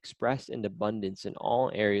to be expressed in abundance in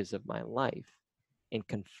all areas of my life and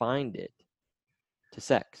confined it to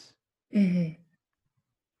sex. Mm-hmm.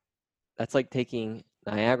 That's like taking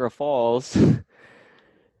Niagara Falls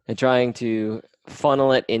and trying to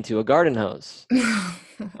funnel it into a garden hose.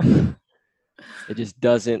 It just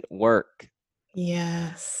doesn't work.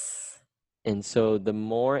 Yes. And so the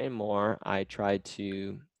more and more I tried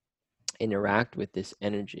to interact with this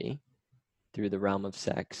energy through the realm of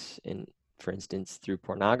sex and, for instance, through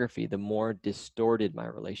pornography, the more distorted my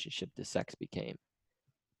relationship to sex became.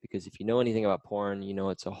 Because if you know anything about porn,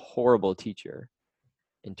 it's a horrible teacher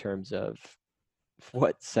in terms of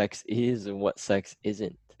what sex is and what sex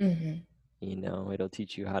isn't. Mm-hmm. It'll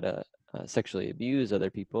teach you how to sexually abuse other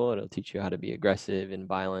people. It'll teach you how to be aggressive and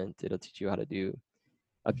violent. It'll teach you how to do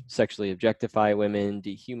sexually objectify women,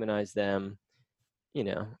 dehumanize them. You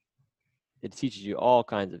know, it teaches you all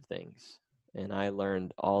kinds of things. And I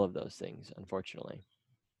learned all of those things, unfortunately.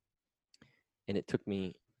 And it took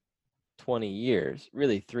me 20 years,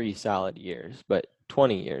 really 3 solid years, but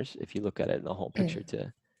 20 years, if you look at it in the whole picture,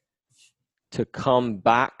 to come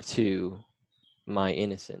back to my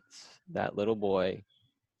innocence, that little boy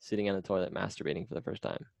sitting on the toilet masturbating for the first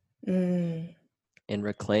time, Mm. and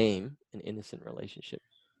reclaim an innocent relationship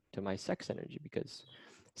to my sex energy, because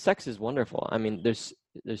sex is wonderful. I mean, there's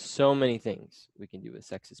so many things we can do with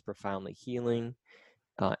sex. It's profoundly healing.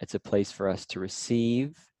 It's a place for us to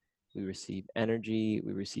receive. We receive energy,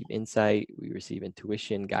 we receive insight, we receive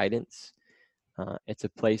intuition, guidance. It's a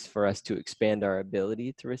place for us to expand our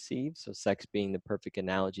ability to receive. So, sex being the perfect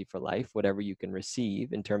analogy for life, whatever you can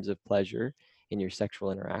receive in terms of pleasure in your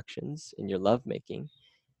sexual interactions, in your lovemaking,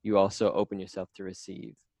 you also open yourself to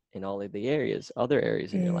receive in all of the other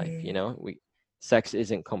areas in your life. Mm. Sex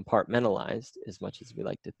isn't compartmentalized as much as we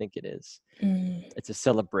like to think it is. Mm. It's a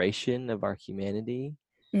celebration of our humanity.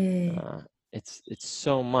 Mm. Uh, it's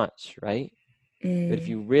so much, right? But if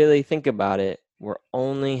you really think about it, we're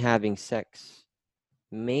only having sex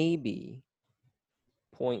maybe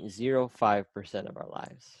 0.05% of our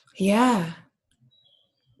lives. Yeah.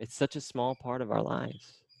 It's such a small part of our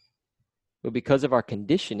lives. But because of our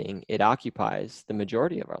conditioning, it occupies the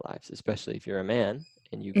majority of our lives, especially if you're a man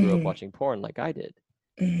and you grew up watching porn like I did.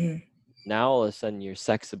 Now all of a sudden you're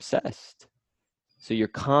sex obsessed. So you're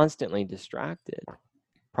constantly distracted,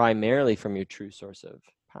 primarily from your true source of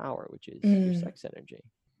power, which is your sex energy,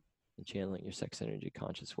 and channeling your sex energy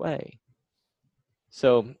conscious way.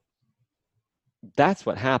 So that's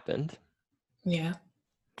what happened. Yeah.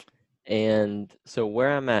 And so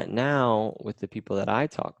where I'm at now with the people that I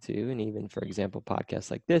talk to, and even, for example, podcasts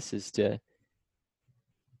like this, is to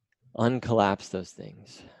uncollapse those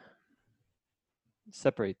things,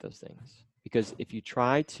 separate those things. Because if you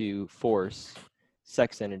try to force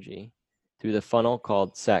sex energy through the funnel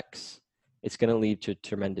called sex, it's going to lead to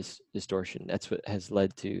tremendous distortion. That's what has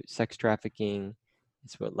led to sex trafficking.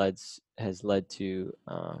 It's what has led to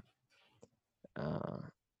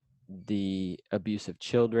the abuse of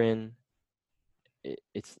children.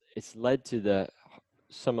 It's led to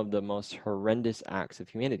some of the most horrendous acts of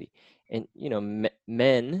humanity. And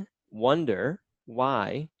men wonder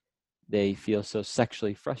why they feel so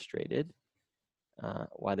sexually frustrated,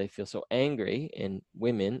 why they feel so angry, and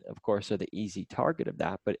women, of course, are the easy target of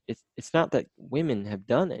that. But it's not that women have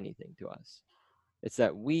done anything to us. It's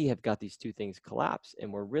that we have got these two things collapsed,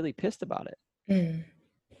 and we're really pissed about it.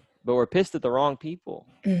 But we're pissed at the wrong people.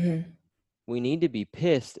 We need to be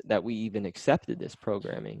pissed that we even accepted this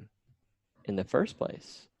programming in the first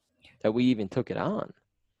place, that we even took it on.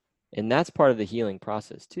 And that's part of the healing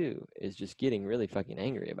process too, is just getting really fucking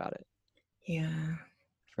angry about it. Yeah.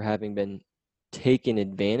 For having been taken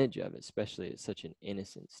advantage of, especially at such an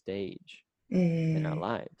innocent stage in our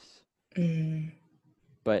lives.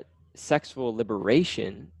 But sexual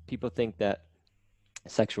liberation, people think that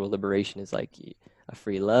sexual liberation is like a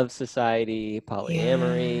free love society,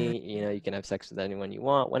 polyamory, you can have sex with anyone you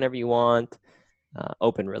want, whenever you want.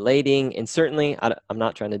 Open relating, and certainly I'm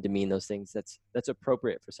not trying to demean those things. That's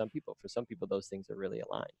appropriate for some people. For some people, those things are really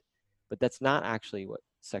aligned, but that's not actually what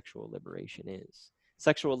sexual liberation is.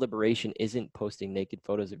 Sexual liberation isn't posting naked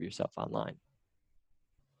photos of yourself online.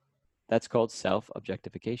 That's called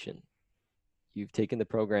self-objectification. You've taken the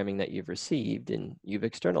programming that you've received and you've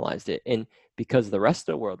externalized it, and because the rest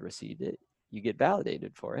of the world received it, you get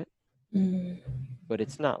validated for it. But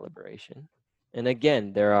it's not liberation. And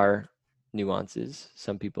again, there are nuances.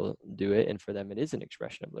 Some people do it, and for them, it is an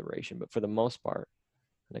expression of liberation. But for the most part,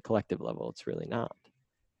 on a collective level, it's really not.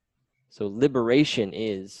 So liberation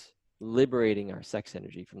is liberating our sex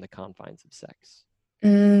energy from the confines of sex.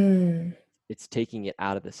 It's taking it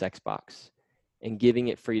out of the sex box and giving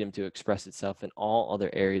it freedom to express itself in all other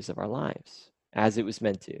areas of our lives, as it was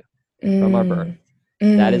meant to, from our birth.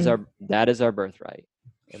 That is our birthright,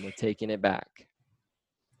 and we're taking it back.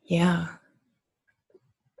 Yeah.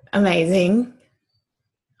 Amazing.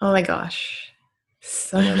 Oh my gosh.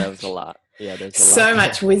 I know that was a lot. Yeah, there's a lot. So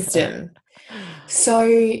much wisdom. So,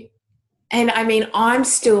 and I mean, I'm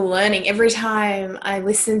still learning every time I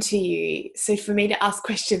listen to you. So for me to ask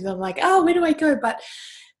questions, I'm like, oh, where do I go? But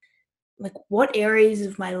like, what areas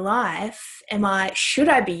of my life should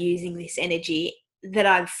I be using this energy that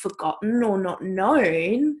I've forgotten or not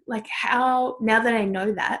known? Like, how, now that I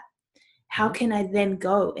know that, how can I then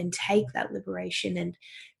go and take that liberation and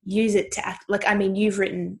use it to act? Like, I mean, you've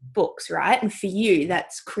written books, right? And for you,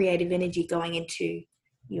 that's creative energy going into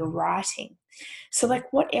your writing. So,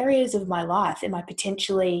 like, what areas of my life am I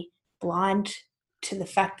potentially blind to the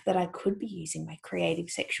fact that I could be using my creative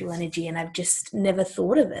sexual energy and I've just never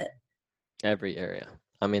thought of it? Every area.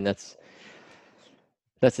 I mean, that's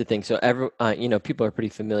the thing. So people are pretty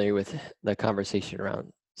familiar with the conversation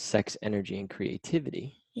around sex energy and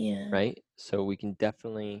creativity. Yeah. Right? So we can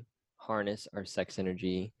definitely harness our sex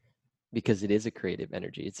energy because it is a creative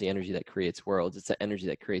energy. It's the energy that creates worlds. It's the energy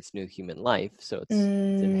that creates new human life. So it's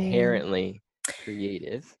inherently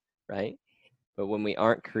creative, right? But when we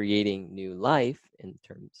aren't creating new life in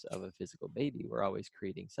terms of a physical baby, we're always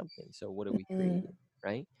creating something. So what are we creating,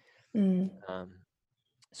 right?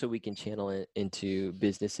 So we can channel it into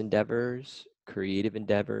business endeavors, creative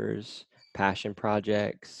endeavors, passion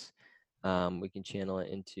projects. We can channel it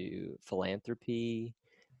into philanthropy.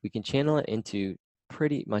 We can channel it into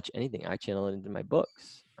pretty much anything. I channel it into my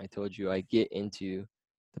books. I told you I get into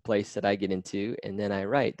the place that I get into, and then I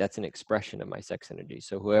write. That's an expression of my sex energy.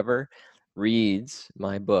 So whoever reads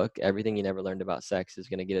my book, Everything You Never Learned About Sex, is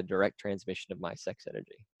going to get a direct transmission of my sex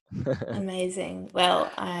energy. Amazing.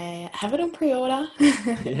 Well, I have it on pre-order.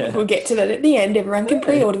 Yeah. We'll get to that at the end. Everyone can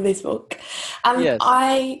pre-order this book. Yes.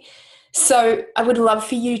 I would love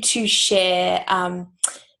for you to share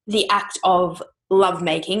the act of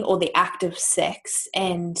lovemaking or the act of sex,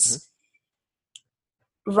 and Mhm.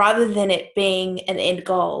 rather than it being an end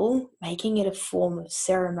goal, making it a form of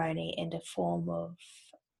ceremony and a form of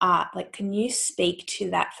art. Like, can you speak to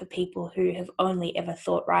that for people who have only ever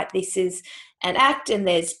thought, right, this is an act and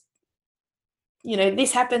there's,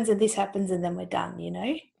 this happens and then we're done,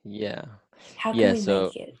 Yeah. How can Yeah. we So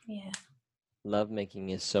make it? Yeah. lovemaking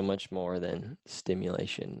is so much more than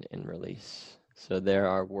stimulation and release. So there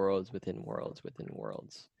are worlds within worlds within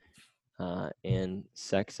worlds. And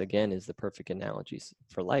sex, again, is the perfect analogy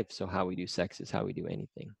for life. So how we do sex is how we do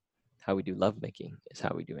anything. How we do lovemaking is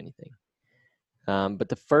how we do anything. But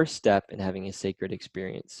the first step in having a sacred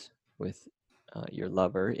experience with your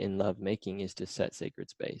lover in lovemaking is to set sacred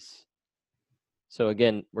space. So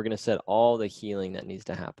again, we're going to set all the healing that needs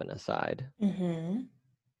to happen aside, Mm-hmm.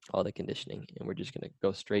 all the conditioning, and we're just going to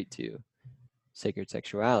go straight to sacred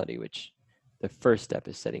sexuality, which the first step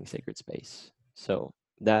is setting sacred space. So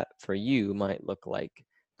that for you might look like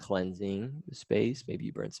cleansing the space. Maybe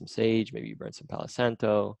you burn some sage, maybe you burn some Palo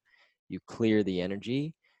Santo, you clear the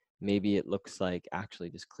energy. Maybe it looks like actually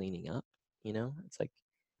just cleaning up, It's like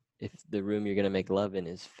if the room you're going to make love in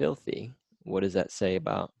is filthy, what does that say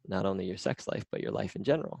about not only your sex life, but your life in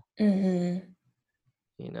general? Mm-hmm.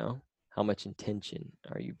 You know, how much intention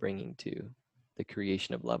are you bringing to the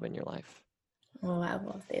creation of love in your life? Oh, I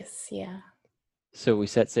love this. Yeah. So we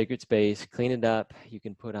set sacred space, clean it up. You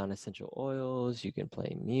can put on essential oils. You can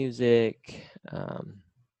play music.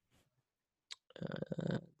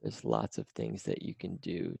 There's lots of things that you can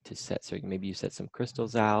do to set. So maybe you set some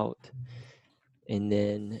crystals out, and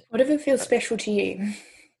then Whatever feels uh, special to you.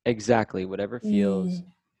 exactly whatever feels, Mm.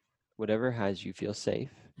 whatever has you feel safe.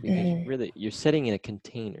 Because Mm-hmm. really, you're setting in a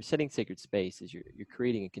container. Setting sacred space is you're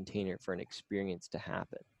creating a container for an experience to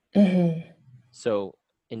happen. Mm-hmm. So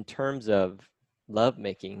in terms of love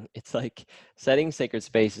making, it's like setting sacred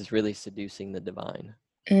space is really seducing the divine.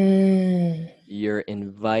 Mm. You're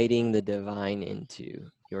inviting the divine into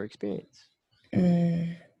your experience.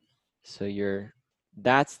 Mm. So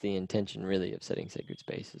that's the intention really of setting sacred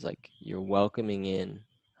space, is like you're welcoming in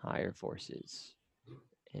higher forces,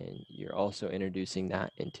 and you're also introducing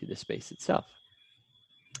that into the space itself.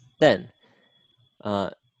 Then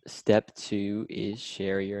uh, step 2 is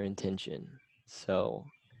share your intention. So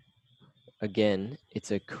again,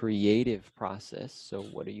 it's a creative process. So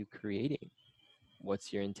what are you creating?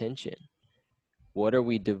 What's your intention? What are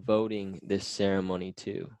we devoting this ceremony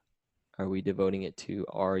to? Are we devoting it to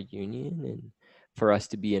our union and for us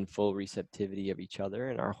to be in full receptivity of each other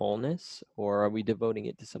and our wholeness? Or are we devoting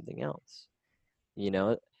it to something else? You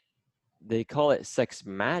know, they call it sex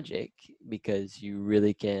magic because you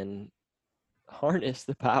really can harness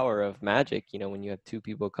the power of magic. When you have two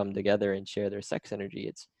people come together and share their sex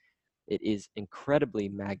energy, it is incredibly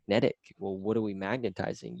magnetic. Well, what are we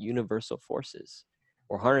magnetizing? Universal forces.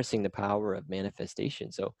 We're harnessing the power of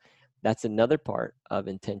manifestation. So that's another part of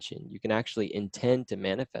intention. You can actually intend to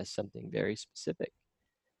manifest something very specific.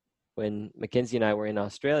 When Mackenzie and I were in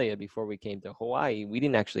Australia before we came to Hawaii, we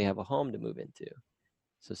didn't actually have a home to move into.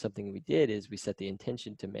 So something we did is we set the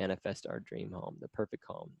intention to manifest our dream home, the perfect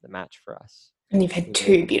home, the match for us. And you've had We made,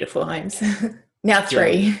 two beautiful homes. Now yeah,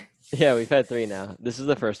 three. we've had 3 now. This is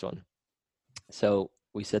the first one. So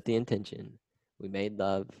we set the intention. We made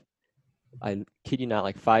love. I kid you not,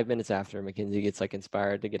 like 5 minutes after, Mackenzie gets like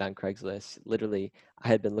inspired to get on Craigslist. Literally, I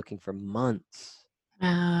had been looking for months.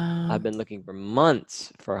 Wow. I've been looking for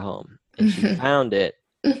months for a home, and she found it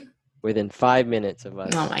within 5 minutes of Oh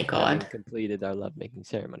us my having God. completed our lovemaking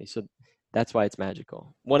ceremony. So that's why it's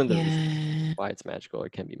magical. One of the reasons Yeah. why it's magical or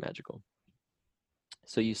can be magical.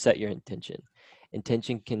 So you set your intention.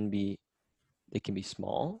 Intention they can be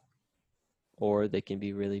small or they can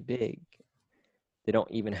be really big. They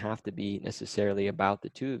don't even have to be necessarily about the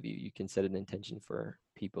two of you. You can set an intention for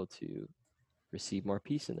people to receive more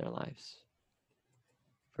peace in their lives,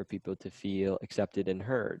 for people to feel accepted and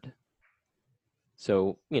heard.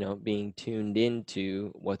 So, being tuned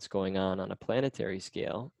into what's going on a planetary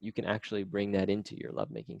scale, you can actually bring that into your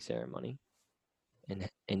lovemaking ceremony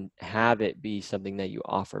and have it be something that you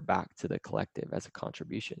offer back to the collective as a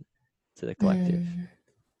contribution to the collective. Mm.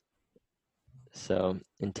 So,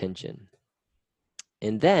 intention.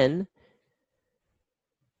 And then,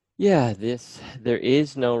 yeah, there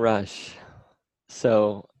is no rush.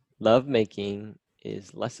 So, lovemaking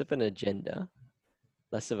is less of an agenda,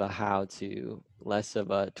 less of a how to, less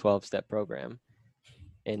of a 12-step program,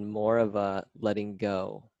 and more of a letting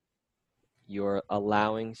go. you're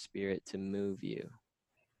allowing spirit to move you.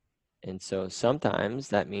 And so sometimes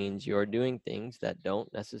that means you're doing things that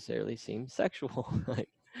don't necessarily seem sexual. Like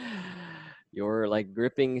you're like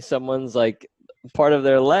gripping someone's like part of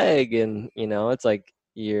their leg, and it's like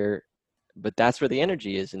but that's where the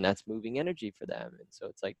energy is, and that's moving energy for them. And so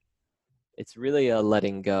it's like it's really a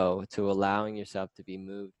letting go, to allowing yourself to be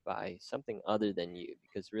moved by something other than you,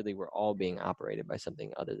 because really we're all being operated by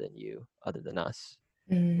something other than you, other than us,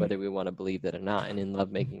 Mm. whether we want to believe that or not. And in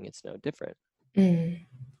lovemaking, it's no different. Mm.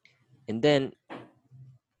 And then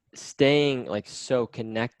staying like so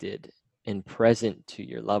connected and present to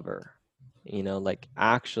your lover, like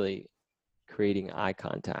actually creating eye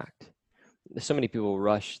contact. So many people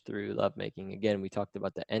rush through lovemaking. Again, we talked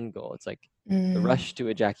about the end goal. It's like the Mm. rush to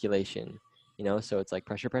ejaculation, so it's like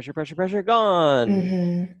pressure, pressure, pressure, pressure, gone,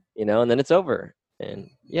 Mm-hmm. and then it's over. And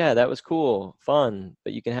yeah, that was cool, fun,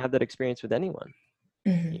 but you can have that experience with anyone.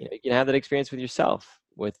 Mm-hmm. You can have that experience with yourself,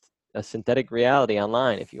 with a synthetic reality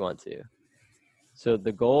online if you want to. So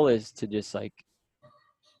the goal is to just like,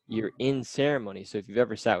 you're in ceremony. So if you've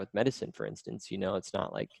ever sat with medicine, for instance, it's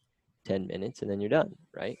not like 10 minutes and then you're done,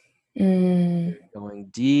 right? Mm. You're going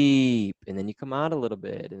deep, and then you come out a little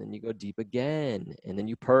bit, and then you go deep again, and then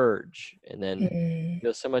you purge, and then Mm. you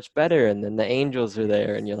feel so much better. And then the angels are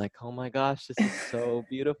there, and you're like, oh my gosh, this is so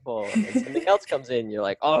beautiful. And then something else comes in, you're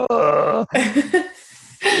like, oh,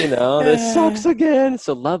 this sucks again.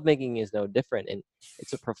 So lovemaking is no different. And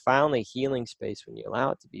it's a profoundly healing space when you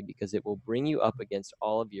allow it to be, because it will bring you up against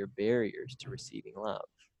all of your barriers to receiving love.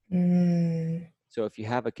 Mm. So if you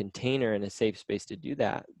have a container and a safe space to do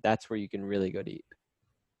that, that's where you can really go deep.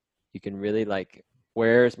 You can really like,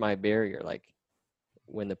 where's my barrier? Like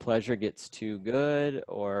when the pleasure gets too good,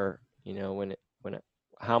 or,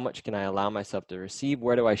 how much can I allow myself to receive?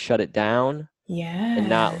 Where do I shut it down? And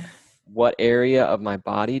not, Yeah. what area of my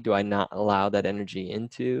body do I not allow that energy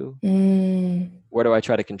into? Mm. Where do I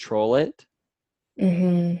try to control it?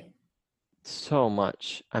 Mm-hmm. So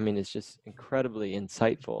much. I mean, it's just incredibly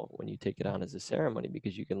insightful when you take it on as a ceremony,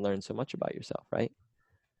 because you can learn so much about yourself, right?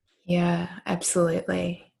 Yeah,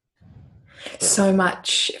 absolutely. So So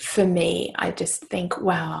much for me. I just think,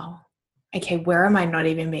 wow, okay, where am I not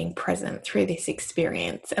even being present through this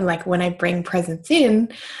experience? And like when I bring presence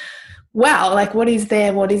in, wow, like what is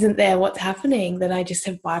there, what isn't there, what's happening that I just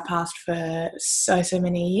have bypassed for so, so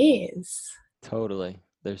many years. totally.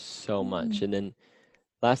 There's so much. Mm. And then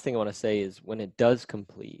last thing I want to say is, when it does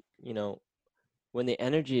complete, when the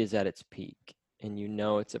energy is at its peak and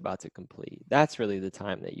it's about to complete, that's really the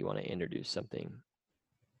time that you want to introduce something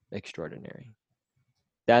extraordinary.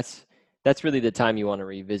 That's really the time you want to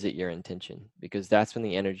revisit your intention, because that's when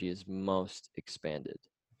the energy is most expanded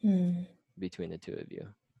Mm. between the two of you.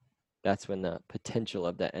 That's when the potential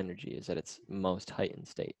of that energy is at its most heightened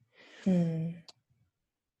state. Mm.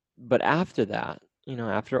 But after that,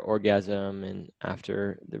 after orgasm and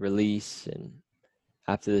after the release and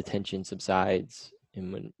after the tension subsides,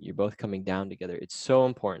 and when you're both coming down together, it's so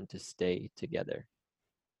important to stay together.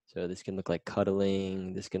 So this can look like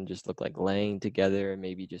cuddling. This can just look like laying together,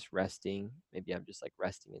 maybe just resting. Maybe I'm just like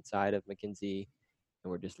resting inside of Mackenzie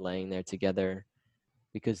and we're just laying there together,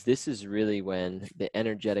 because this is really when the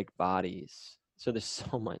energetic bodies, so there's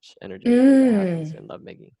so much energetically that happens Mm. in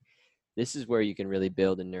lovemaking. This is where you can really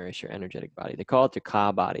build and nourish your energetic body. They call it the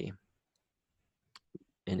Ka body.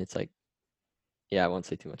 And it's like, yeah, I won't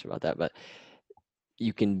say too much about that, but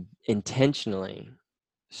you can intentionally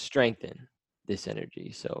strengthen this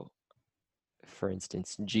energy. So, for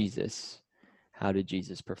instance, Jesus, how did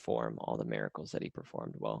Jesus perform all the miracles that he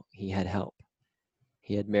performed? Well, he had help.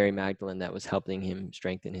 He had Mary Magdalene that was helping him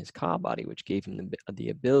strengthen his Ka body, which gave him the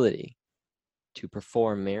ability to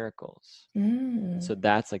perform miracles. And Mm. so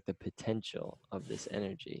that's like the potential of this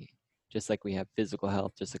energy. Just like we have physical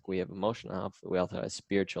health, just like we have emotional health, we also have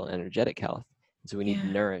spiritual and energetic health. And so we need to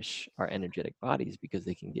Yeah. nourish our energetic bodies, because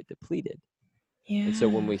they can get depleted. And so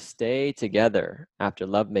when Yeah. we stay together after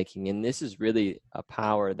lovemaking, and this is really a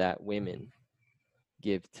power that women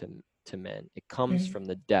give to men, it comes Mm. from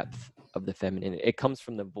the depth of the feminine. It comes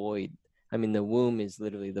from the void. I mean, the womb is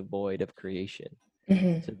literally the void of creation.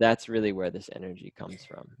 Mm-hmm. So that's really where this energy comes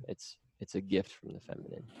from. It's a gift from the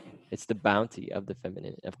feminine. It's the bounty of the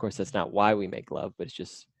feminine. Of course, that's not why we make love, but it's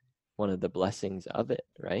just one of the blessings of it,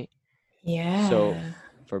 right? So Yeah.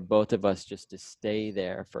 for both of us just to stay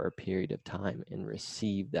there for a period of time and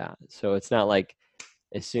receive that. So it's not like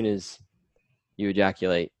as soon as you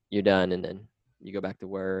ejaculate, you're done, and then you go back to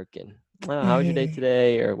work and, oh, how was your day Mm-hmm.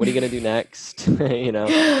 today? Or what are you going to do next?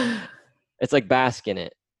 It's like bask in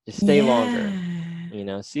it. Just stay longer.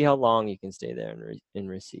 Yeah. See how long you can stay there and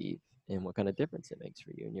receive. and what kind of difference it makes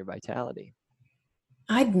for you and your vitality.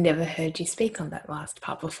 I'd never heard you speak on that last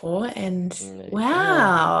part before, and And there you go.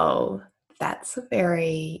 wow, that's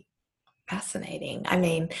very fascinating. I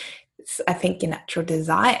mean, I think your natural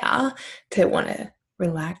desire to want to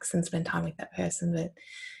relax and spend time with that person, but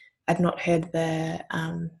I've not heard the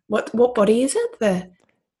what body is it? The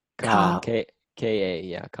Ka, car K-A,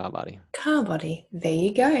 yeah, ka body. car body. There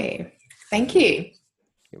you go. Thank Mm-hmm. you.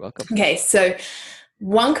 You're welcome. Okay, so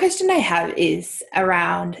one question I have is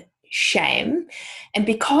around shame, and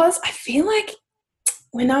because I feel like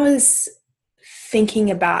when I was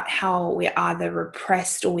thinking about how we're either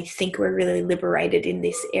repressed or we think we're really liberated in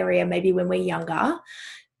this area, maybe when we're younger,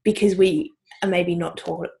 because we are maybe not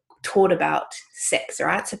taught about sex,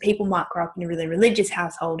 right? So people might grow up in a really religious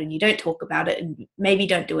household and you don't talk about it and maybe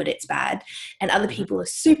don't do it, it's bad. And other Mm-hmm. people are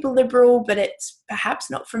super liberal, but it's perhaps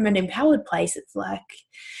not from an empowered place. It's like,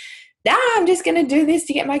 I'm just going to do this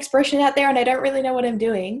to get my expression out there and I don't really know what I'm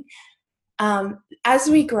doing. As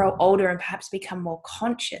we grow older and perhaps become more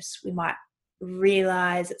conscious, we might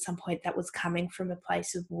realize at some point that was coming from a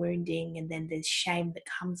place of wounding, and then there's shame that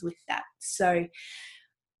comes with that. So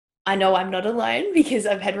I know I'm not alone because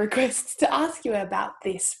I've had requests to ask you about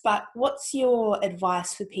this, but what's your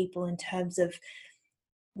advice for people in terms of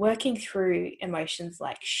working through emotions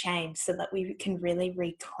like shame so that we can really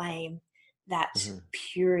reclaim that Mm-hmm.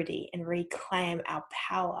 purity and reclaim our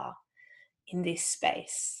power in this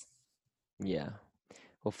space? Yeah.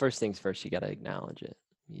 Well, first things first, you got to acknowledge it.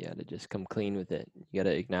 You got to just come clean with it. You got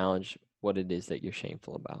to acknowledge what it is that you're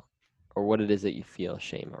shameful about or what it is that you feel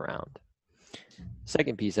shame around.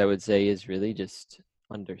 Second piece I would say is really just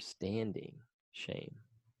understanding shame.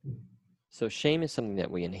 So, shame is something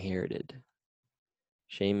that we inherited.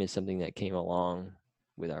 Shame is something that came along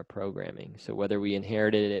with our programming. So, whether we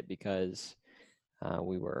inherited it because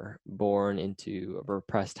we were born into a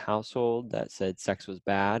repressed household that said sex was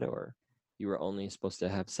bad, or you were only supposed to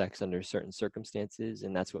have sex under certain circumstances,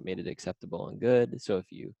 and that's what made it acceptable and good. So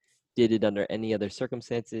if you did it under any other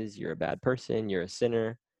circumstances, you're a bad person, you're a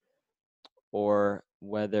sinner, or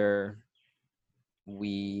whether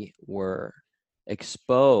we were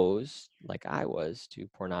exposed, like I was, to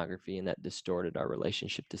pornography, and that distorted our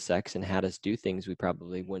relationship to sex and had us do things we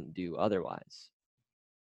probably wouldn't do otherwise,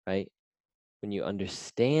 right? When you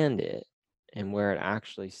understand it and where it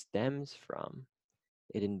actually stems from,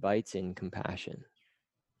 it invites in compassion.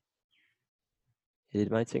 It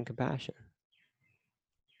invites in compassion.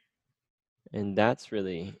 And that's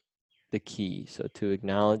really the key. So to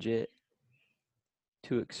acknowledge it,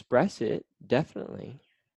 to express it, definitely.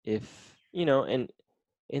 If, and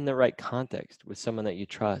in the right context with someone that you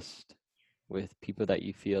trust, with people that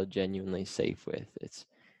you feel genuinely safe with.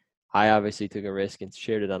 I obviously took a risk and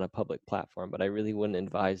shared it on a public platform, but I really wouldn't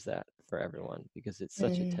advise that for everyone because it's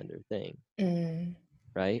such a Mm, tender thing, mm,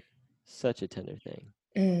 right? Such a tender thing.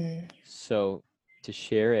 mm. So to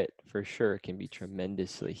share it for sure can be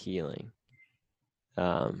tremendously healing.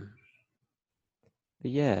 Um,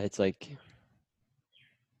 but yeah, it's like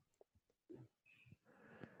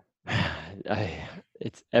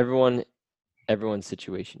it's everyone's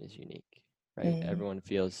situation is unique, right? Mm, Everyone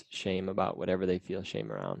feels shame about whatever they feel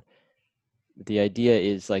shame around. But the idea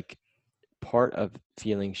is like part of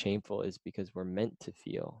feeling shameful is because we're meant to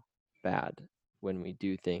feel bad when we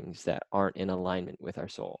do things that aren't in alignment with our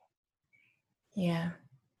soul. yeah.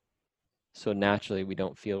 So naturally, we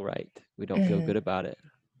don't feel right. We don't feel Mm, good about it.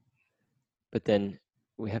 But then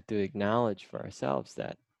we have to acknowledge for ourselves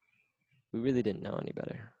that we really didn't know any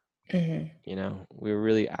better. mm, We were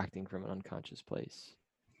really acting from an unconscious place.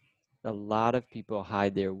 A lot of people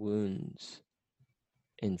hide their wounds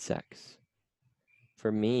in sex.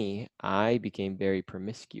 For me, I became very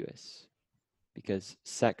promiscuous because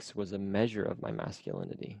sex was a measure of my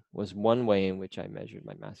masculinity, was one way in which I measured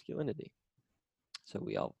my masculinity. So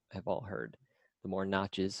we all have heard the more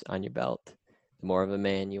notches on your belt, the more of a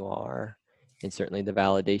man you are. And certainly the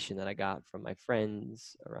validation that I got from my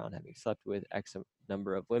friends around having slept with X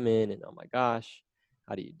number of women and oh my gosh,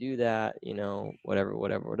 how do you do that?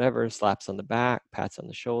 Whatever, slaps on the back, pats on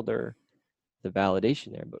the shoulder, the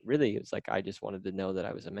validation there. But really, it was like I just wanted to know that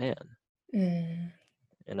I was a man. mm,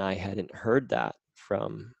 And I hadn't heard that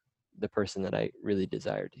from the person that I really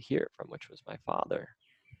desired to hear it from, which was my father.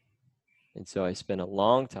 And so I spent a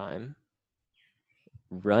long time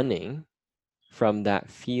running from that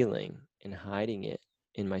feeling and hiding it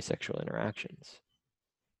in my sexual interactions,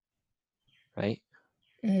 right?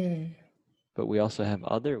 mm. But we also have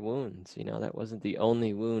other wounds. That wasn't the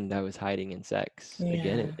only wound I was hiding in sex.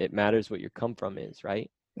 Again, Yeah. it matters what your come from is,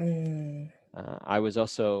 right? Mm, I was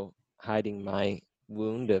also hiding my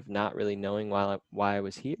wound of not really knowing why I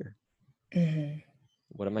was here. Mm.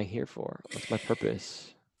 What am I here for? What's my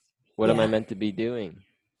purpose? What am I Yeah. meant to be doing?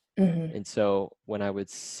 Mm. And so when I would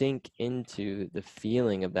sink into the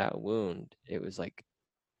feeling of that wound, it was like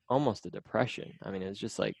almost a depression. I mean, it was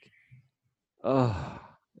just like, oh,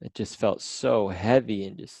 it just felt so heavy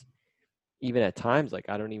and just even at times, like,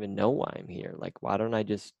 I don't even know why I'm here. Like, why don't I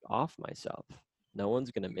just off myself? No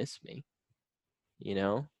one's going to miss me, you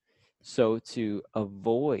know? So to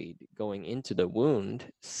avoid going into the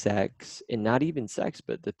wound, sex, and not even sex,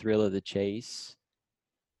 but the thrill of the chase,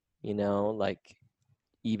 like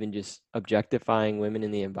even just objectifying women in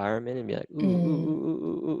the environment and be like, ooh, ooh, Mm. ooh, ooh,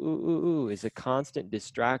 ooh, ooh, ooh, ooh, ooh, is a constant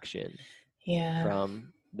distraction Yeah.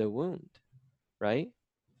 from the wound, right?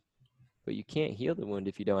 But you can't heal the wound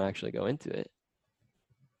if you don't actually go into it.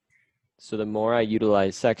 So the more I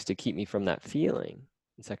utilize sex to keep me from that feeling,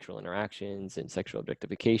 and sexual interactions and sexual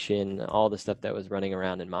objectification, all the stuff that was running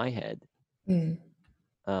around in my head, Mm.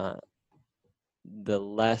 uh, the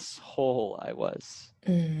less whole I was,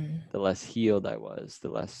 Mm. the less healed I was, the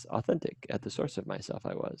less authentic at the source of myself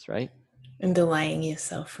I was, right? And delaying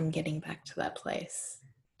yourself from getting back to that place.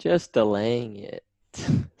 Just delaying it.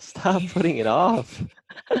 Stop putting it off.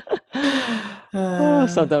 Oh, uh,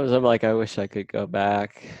 sometimes I'm like, I wish I could go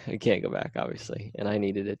back. I can't go back, obviously. And I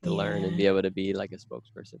needed it to learn and yeah. be able to be like a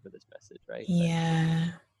spokesperson for this message, right? But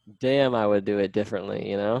Yeah. damn, I would do it differently,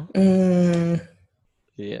 you know? Mm.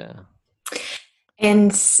 Yeah.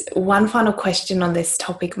 And one final question on this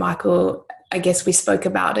topic, Michael. I guess we spoke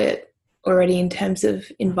about it already in terms of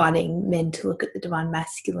inviting men to look at the divine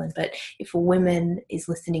masculine. But if a woman is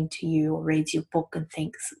listening to you or reads your book and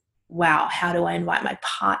thinks, wow, how do I invite my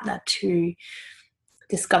partner to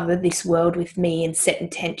discover this world with me and set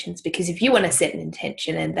intentions? Because if you want to set an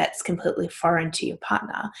intention and that's completely foreign to your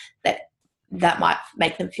partner, that might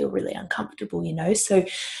make them feel really uncomfortable, So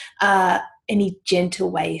uh, any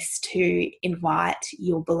gentle ways to invite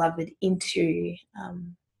your beloved into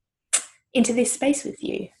this space with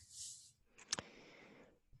you?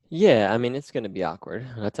 Yeah, I mean, it's going to be awkward.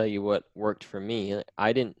 I'll tell you what worked for me.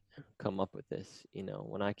 I didn't come up with this.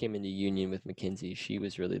 When I came into union with Mackenzie, she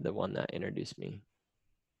was really the one that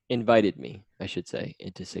invited me, I should say,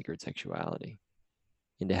 into sacred sexuality,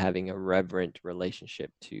 into having a reverent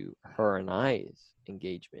relationship to her and I's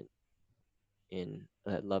engagement in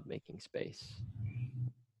that lovemaking space.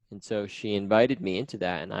 And so she invited me into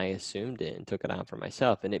that, and I assumed it and took it on for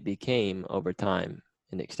myself. And it became, over time,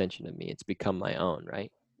 an extension of me. It's become my own,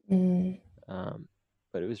 right? Mm, Um,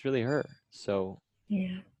 but it was really her. So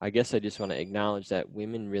yeah, I guess I just want to acknowledge that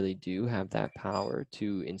women really do have that power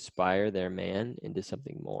to inspire their man into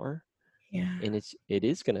something more. yeah. And it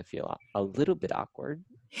is going to feel a little bit awkward.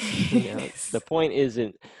 The Yes. point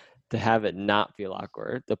isn't to have it not feel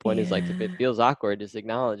awkward. The point is, like, if it Yeah. feels awkward, just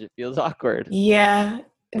acknowledge it feels awkward. Yeah.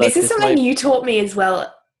 This Look, is this something might, you taught me as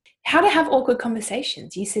well. How to have awkward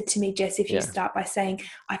conversations. You said to me, Jess, if you yeah, start by saying,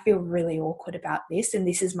 I feel really awkward about this and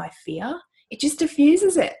this is my fear, it just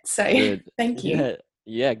diffuses it. So dude, thank you.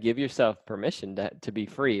 yeah, give yourself permission to be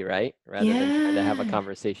free, right? Rather than trying to have a Yeah.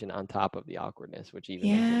 conversation on top of the awkwardness, which even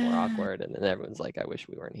makes it more Yeah. awkward. And then everyone's like, I wish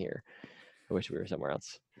we weren't here. I wish we were somewhere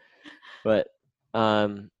else. But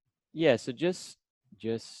um, yeah, so just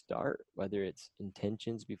start, whether it's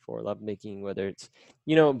intentions before lovemaking, whether it's,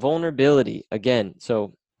 vulnerability again.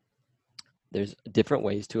 So there's different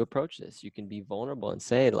ways to approach this. You can be vulnerable and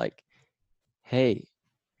say, like, hey,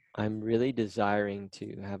 I'm really desiring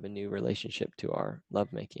to have a new relationship to our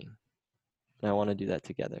lovemaking, and I want to do that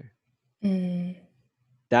together. Mm.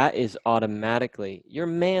 That is automatically, your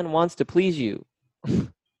man wants to please you.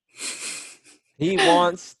 He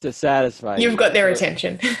wants to satisfy You've you. got their So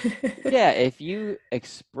attention. yeah, if you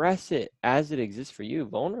express it as it exists for you,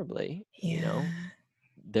 vulnerably, Yeah.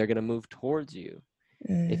 they're going to move towards you.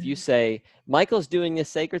 If you Mm. say, Michael's doing this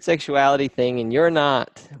sacred sexuality thing and you're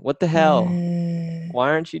not, what the hell? Mm. Why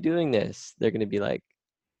aren't you doing this? They're going to be like,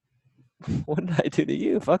 what did I do to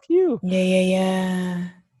you? Fuck you. Yeah, yeah, yeah.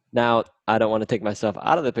 Now, I don't want to take myself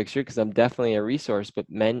out of the picture because I'm definitely a resource, but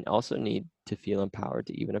men also need to feel empowered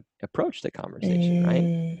to even approach the conversation, right?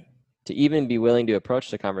 Mm. To even be willing to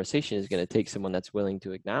approach the conversation is going to take someone that's willing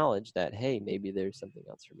to acknowledge that, hey, maybe there's something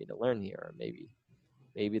else for me to learn here, or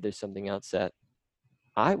maybe there's something else that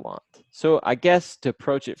I want. So I guess to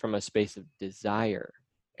approach it from a space of desire,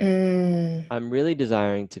 Mm. I'm really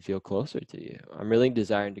desiring to feel closer to you. I'm really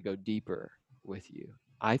desiring to go deeper with you.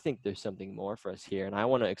 I think there's something more for us here, and I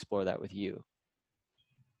want to explore that with you.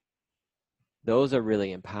 Those are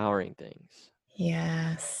really empowering things,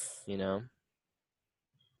 Yes. you know?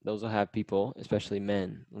 Those will have people, especially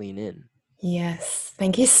men, lean in. Yes.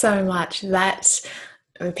 Thank you so much. That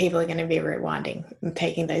people are going to be rewinding and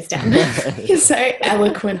taking those down. You're so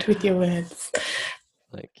eloquent with your words.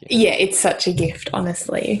 Thank you. Yeah, it's such a gift,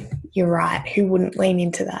 honestly. You're right. Who wouldn't lean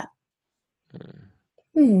into that?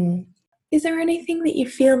 Is there anything that you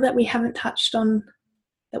feel that we haven't touched on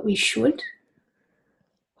that we should?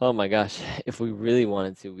 Oh my gosh, if we really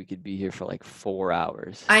wanted to, we could be here for like 4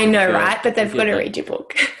 hours. I We could know, go, right? But we they've got could to like, read your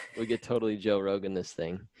book. we could totally Joe Rogan this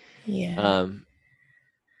thing. Yeah.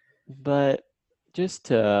 But just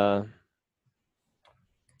to,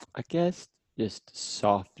 I guess, just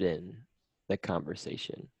soften the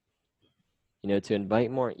conversation, to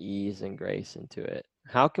invite more ease and grace into it.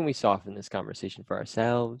 How can we soften this conversation for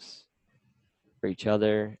ourselves, for each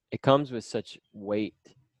other? It comes with such weight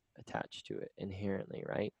attached to it inherently,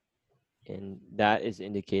 right? And that is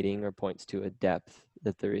indicating or points to a depth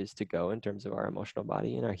that there is to go in terms of our emotional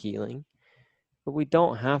body and our healing. But we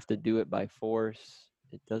don't have to do it by force.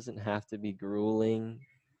 It doesn't have to be grueling.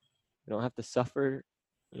 We don't have to suffer,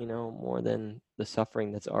 more than the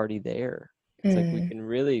suffering that's already there. It's like we can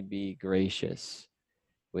really be gracious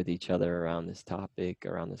with each other around this topic,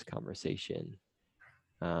 around this conversation.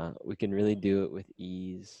 We can really do it with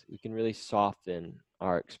ease. We can really soften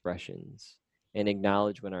our expressions and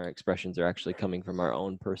acknowledge when our expressions are actually coming from our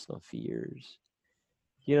own personal fears.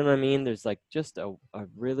 You know what I mean? There's like just a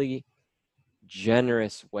really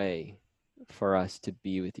generous way for us to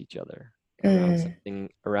be with each other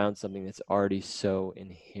around something that's already so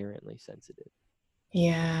inherently sensitive.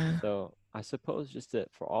 Yeah. So I suppose just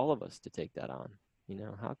for all of us to take that on,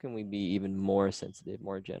 how can we be even more sensitive,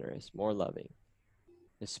 more generous, more loving,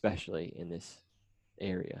 especially in this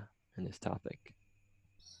area, in this topic?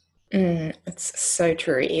 It's so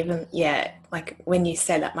true. Even, yeah, like when you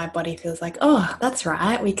say that, my body feels like, oh, that's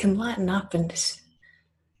right. We can lighten up and just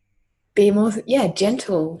be more, yeah,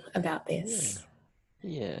 gentle about Yeah. this.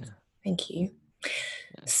 Yeah. Thank you.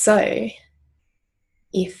 Yes. So,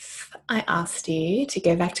 if I asked you to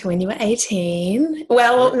go back to when you were 18,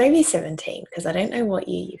 well, maybe 17, because I don't know what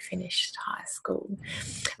year you finished high school.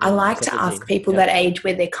 I like to ask 17. people Yep. that age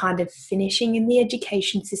where they're kind of finishing in the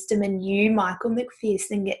education system, and you, Michael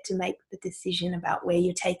McPherson, get to make the decision about where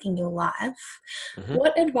you're taking your life. Mm-hmm.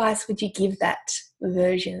 What advice would you give that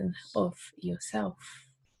version of yourself,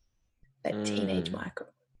 that teenage Michael?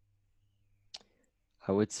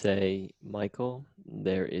 I would say, Michael,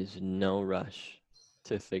 there is no rush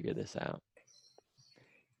to figure this out.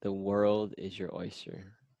 The world is your oyster.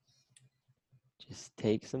 Just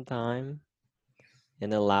take some time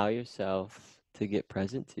and allow yourself to get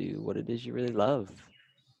present to what it is you really love,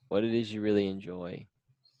 what it is you really enjoy.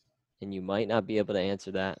 And you might not be able to answer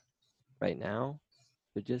that right now,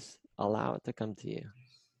 but just allow it to come to you.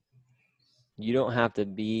 You don't have to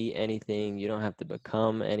be anything, you don't have to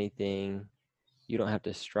become anything, you don't have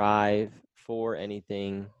to strive for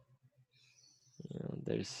anything.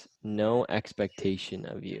 There's no expectation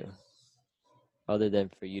of you other than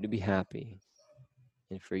for you to be happy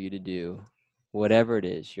and for you to do whatever it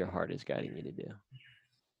is your heart is guiding you to do.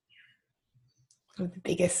 With the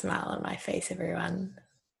biggest smile on my face, everyone.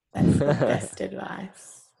 That's the best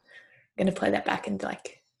advice. I'm going to play that back and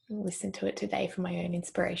listen to it today for my own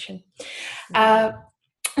inspiration. And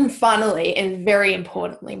finally, and very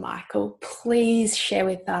importantly, Michael, please share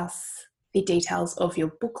with us the details of your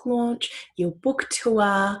book launch, your book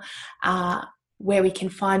tour, where we can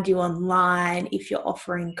find you online, if you're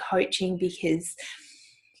offering coaching, because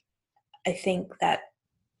I think that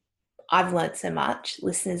I've learned so much.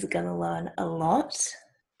 Listeners are going to learn a lot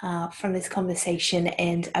from this conversation,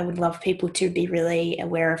 and I would love people to be really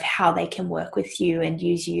aware of how they can work with you and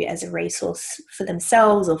use you as a resource for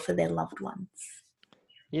themselves or for their loved ones.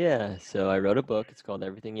 Yeah, so I wrote a book. It's called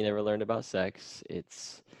Everything You Never Learned About Sex.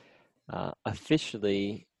 It's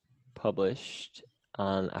officially published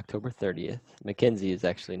on October 30th. Mackenzie is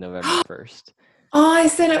actually November 1st. Oh, I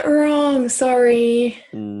said it wrong. Sorry.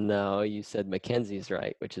 No, you said Mackenzie's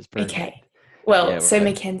right, which is perfect. Okay. Well, Yeah, so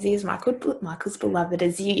Mackenzie is Michael's beloved,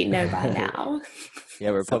 as you know by now.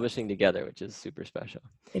 Yeah, we're So publishing together, which is super special.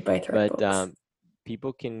 they both wrote books.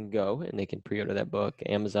 People can go and they can pre-order that book,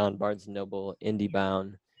 Amazon, Barnes & Noble,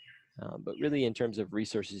 IndieBound. But really, in terms of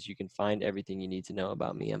resources, you can find everything you need to know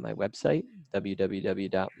about me on my website,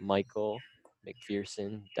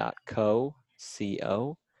 www.michaelmcpherson.co,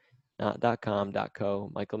 C-O, not .com,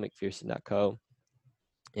 .co, michaelmcpherson.co.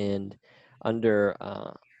 And under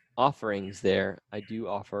offerings there, I do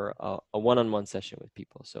offer a one-on-one session with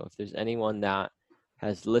people. So if there's anyone that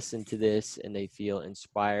has listened to this and they feel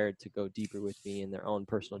inspired to go deeper with me in their own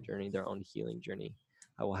personal journey, their own healing journey,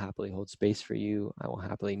 I will happily hold space for you. I will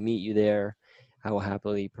happily meet you there. I will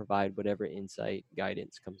happily provide whatever insight,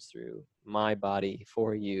 guidance comes through my body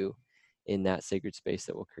for you in that sacred space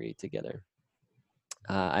that we'll create together.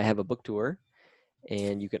 I have a book tour,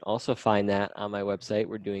 and you can also find that on my website.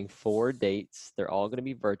 We're doing 4 dates. They're all going to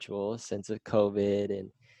be virtual, since of COVID and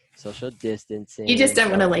social You just distancing. don't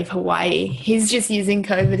want to So leave Hawaii. He's just using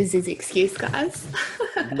COVID as his excuse, guys.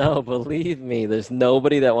 no, believe me, there's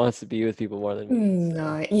nobody that wants to be with people more than me. So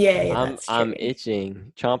No, yeah, that's I'm true.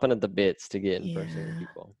 itching, chomping at the bits to get in person with Yeah.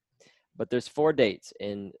 people. But there's 4 dates,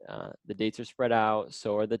 and the dates are spread out.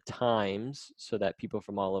 So are the times, so that people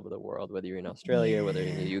from all over the world, whether you're in Australia, whether you're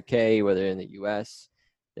in the Yeah. UK, whether you're in the US,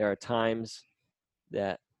 there are times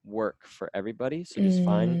that work for everybody. So just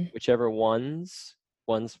find whichever one's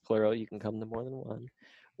plural, you can come to more than one,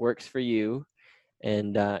 works for you.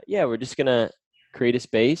 And yeah, we're just gonna create a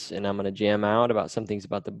space, and I'm gonna jam out about some things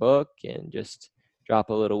about the book, and just drop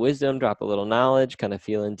a little wisdom, drop a little knowledge, kind of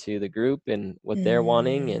feel into the group and what they're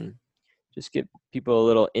wanting, and just give people a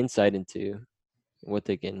little insight into what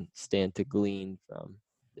they can stand to glean from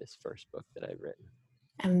this first book that I've written.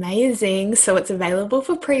 Amazing. So it's available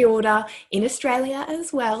for pre-order in Australia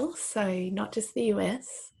as well, so not just the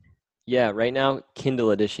US. Yeah, right now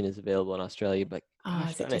Kindle edition is available in Australia, but Oh,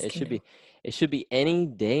 gosh is it darn it, just Kindle? it should be any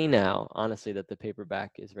day now, honestly, that the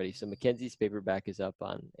paperback is ready. So Mackenzie's paperback is up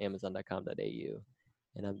on amazon.com.au,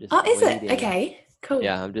 and I'm just Oh, is it? waiting. Okay, cool.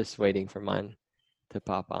 Yeah, I'm just waiting for mine to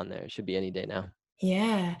pop on there. It should be any day now.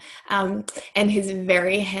 Yeah. And his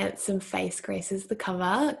very handsome face graces the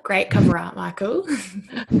cover. Great cover art, Michael.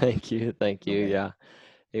 Thank you, thank you. Love it. Yeah,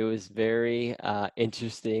 it was very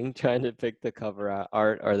interesting trying to pick the cover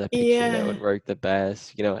art or the picture that Yeah. would work the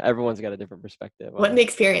best. Everyone's got a different perspective What on an it.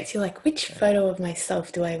 experience. You're like, which Yeah. photo of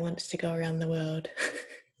myself do I want to go around the world?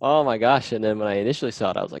 Oh my gosh. And then when I initially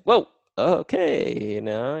saw it, I was like, whoa, okay. You're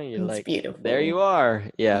It's like, there beautiful. you are.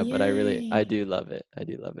 Yeah, but I Yay. do love it. I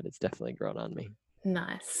do love it. It's definitely grown on me.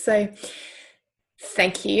 Nice. So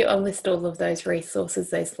thank you. I'll list all of those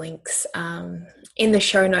resources, those links in the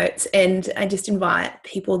show notes. And I just invite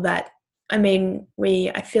people that, I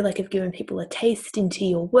feel like I've given people a taste into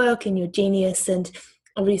your work and your genius. And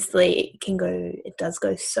obviously it does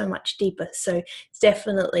go so much deeper. So it's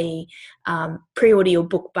definitely pre-order your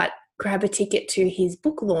book, but grab a ticket to his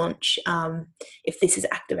book launch if this has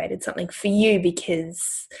activated something for you,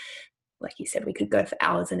 because like you said, we could go for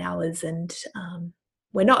hours and hours, and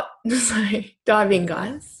we're not. So dive in, Yeah.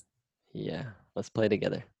 guys. Yeah. Let's play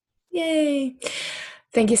together. Yay.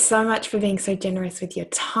 Thank you so much for being so generous with your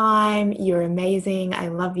time. You're amazing. I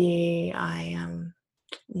love you. I'm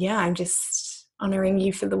just honoring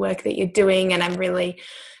you for the work that you're doing. And I'm really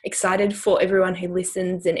excited for everyone who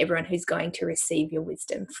listens and everyone who's going to receive your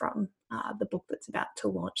wisdom from the book that's about to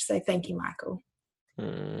launch. So thank you, Michael.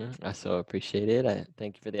 I so appreciate it. I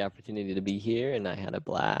thank you for the opportunity to be here, and I had a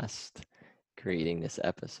blast creating this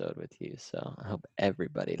episode with you. So I hope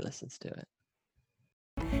everybody listens to it.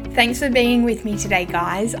 Thanks for being with me today,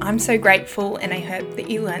 guys. I'm so grateful, and I hope that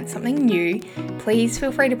you learned something new. Please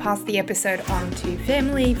feel free to pass the episode on to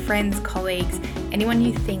family, friends, colleagues, anyone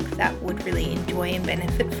you think that would really enjoy and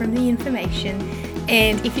benefit from the information.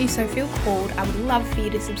 And if you so feel called, I would love for you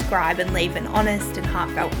to subscribe and leave an honest and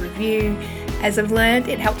heartfelt review. As I've learned,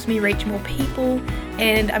 it helps me reach more people,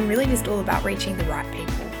 and I'm really just all about reaching the right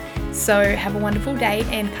people. So have a wonderful day,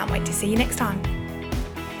 and can't wait to see you next time.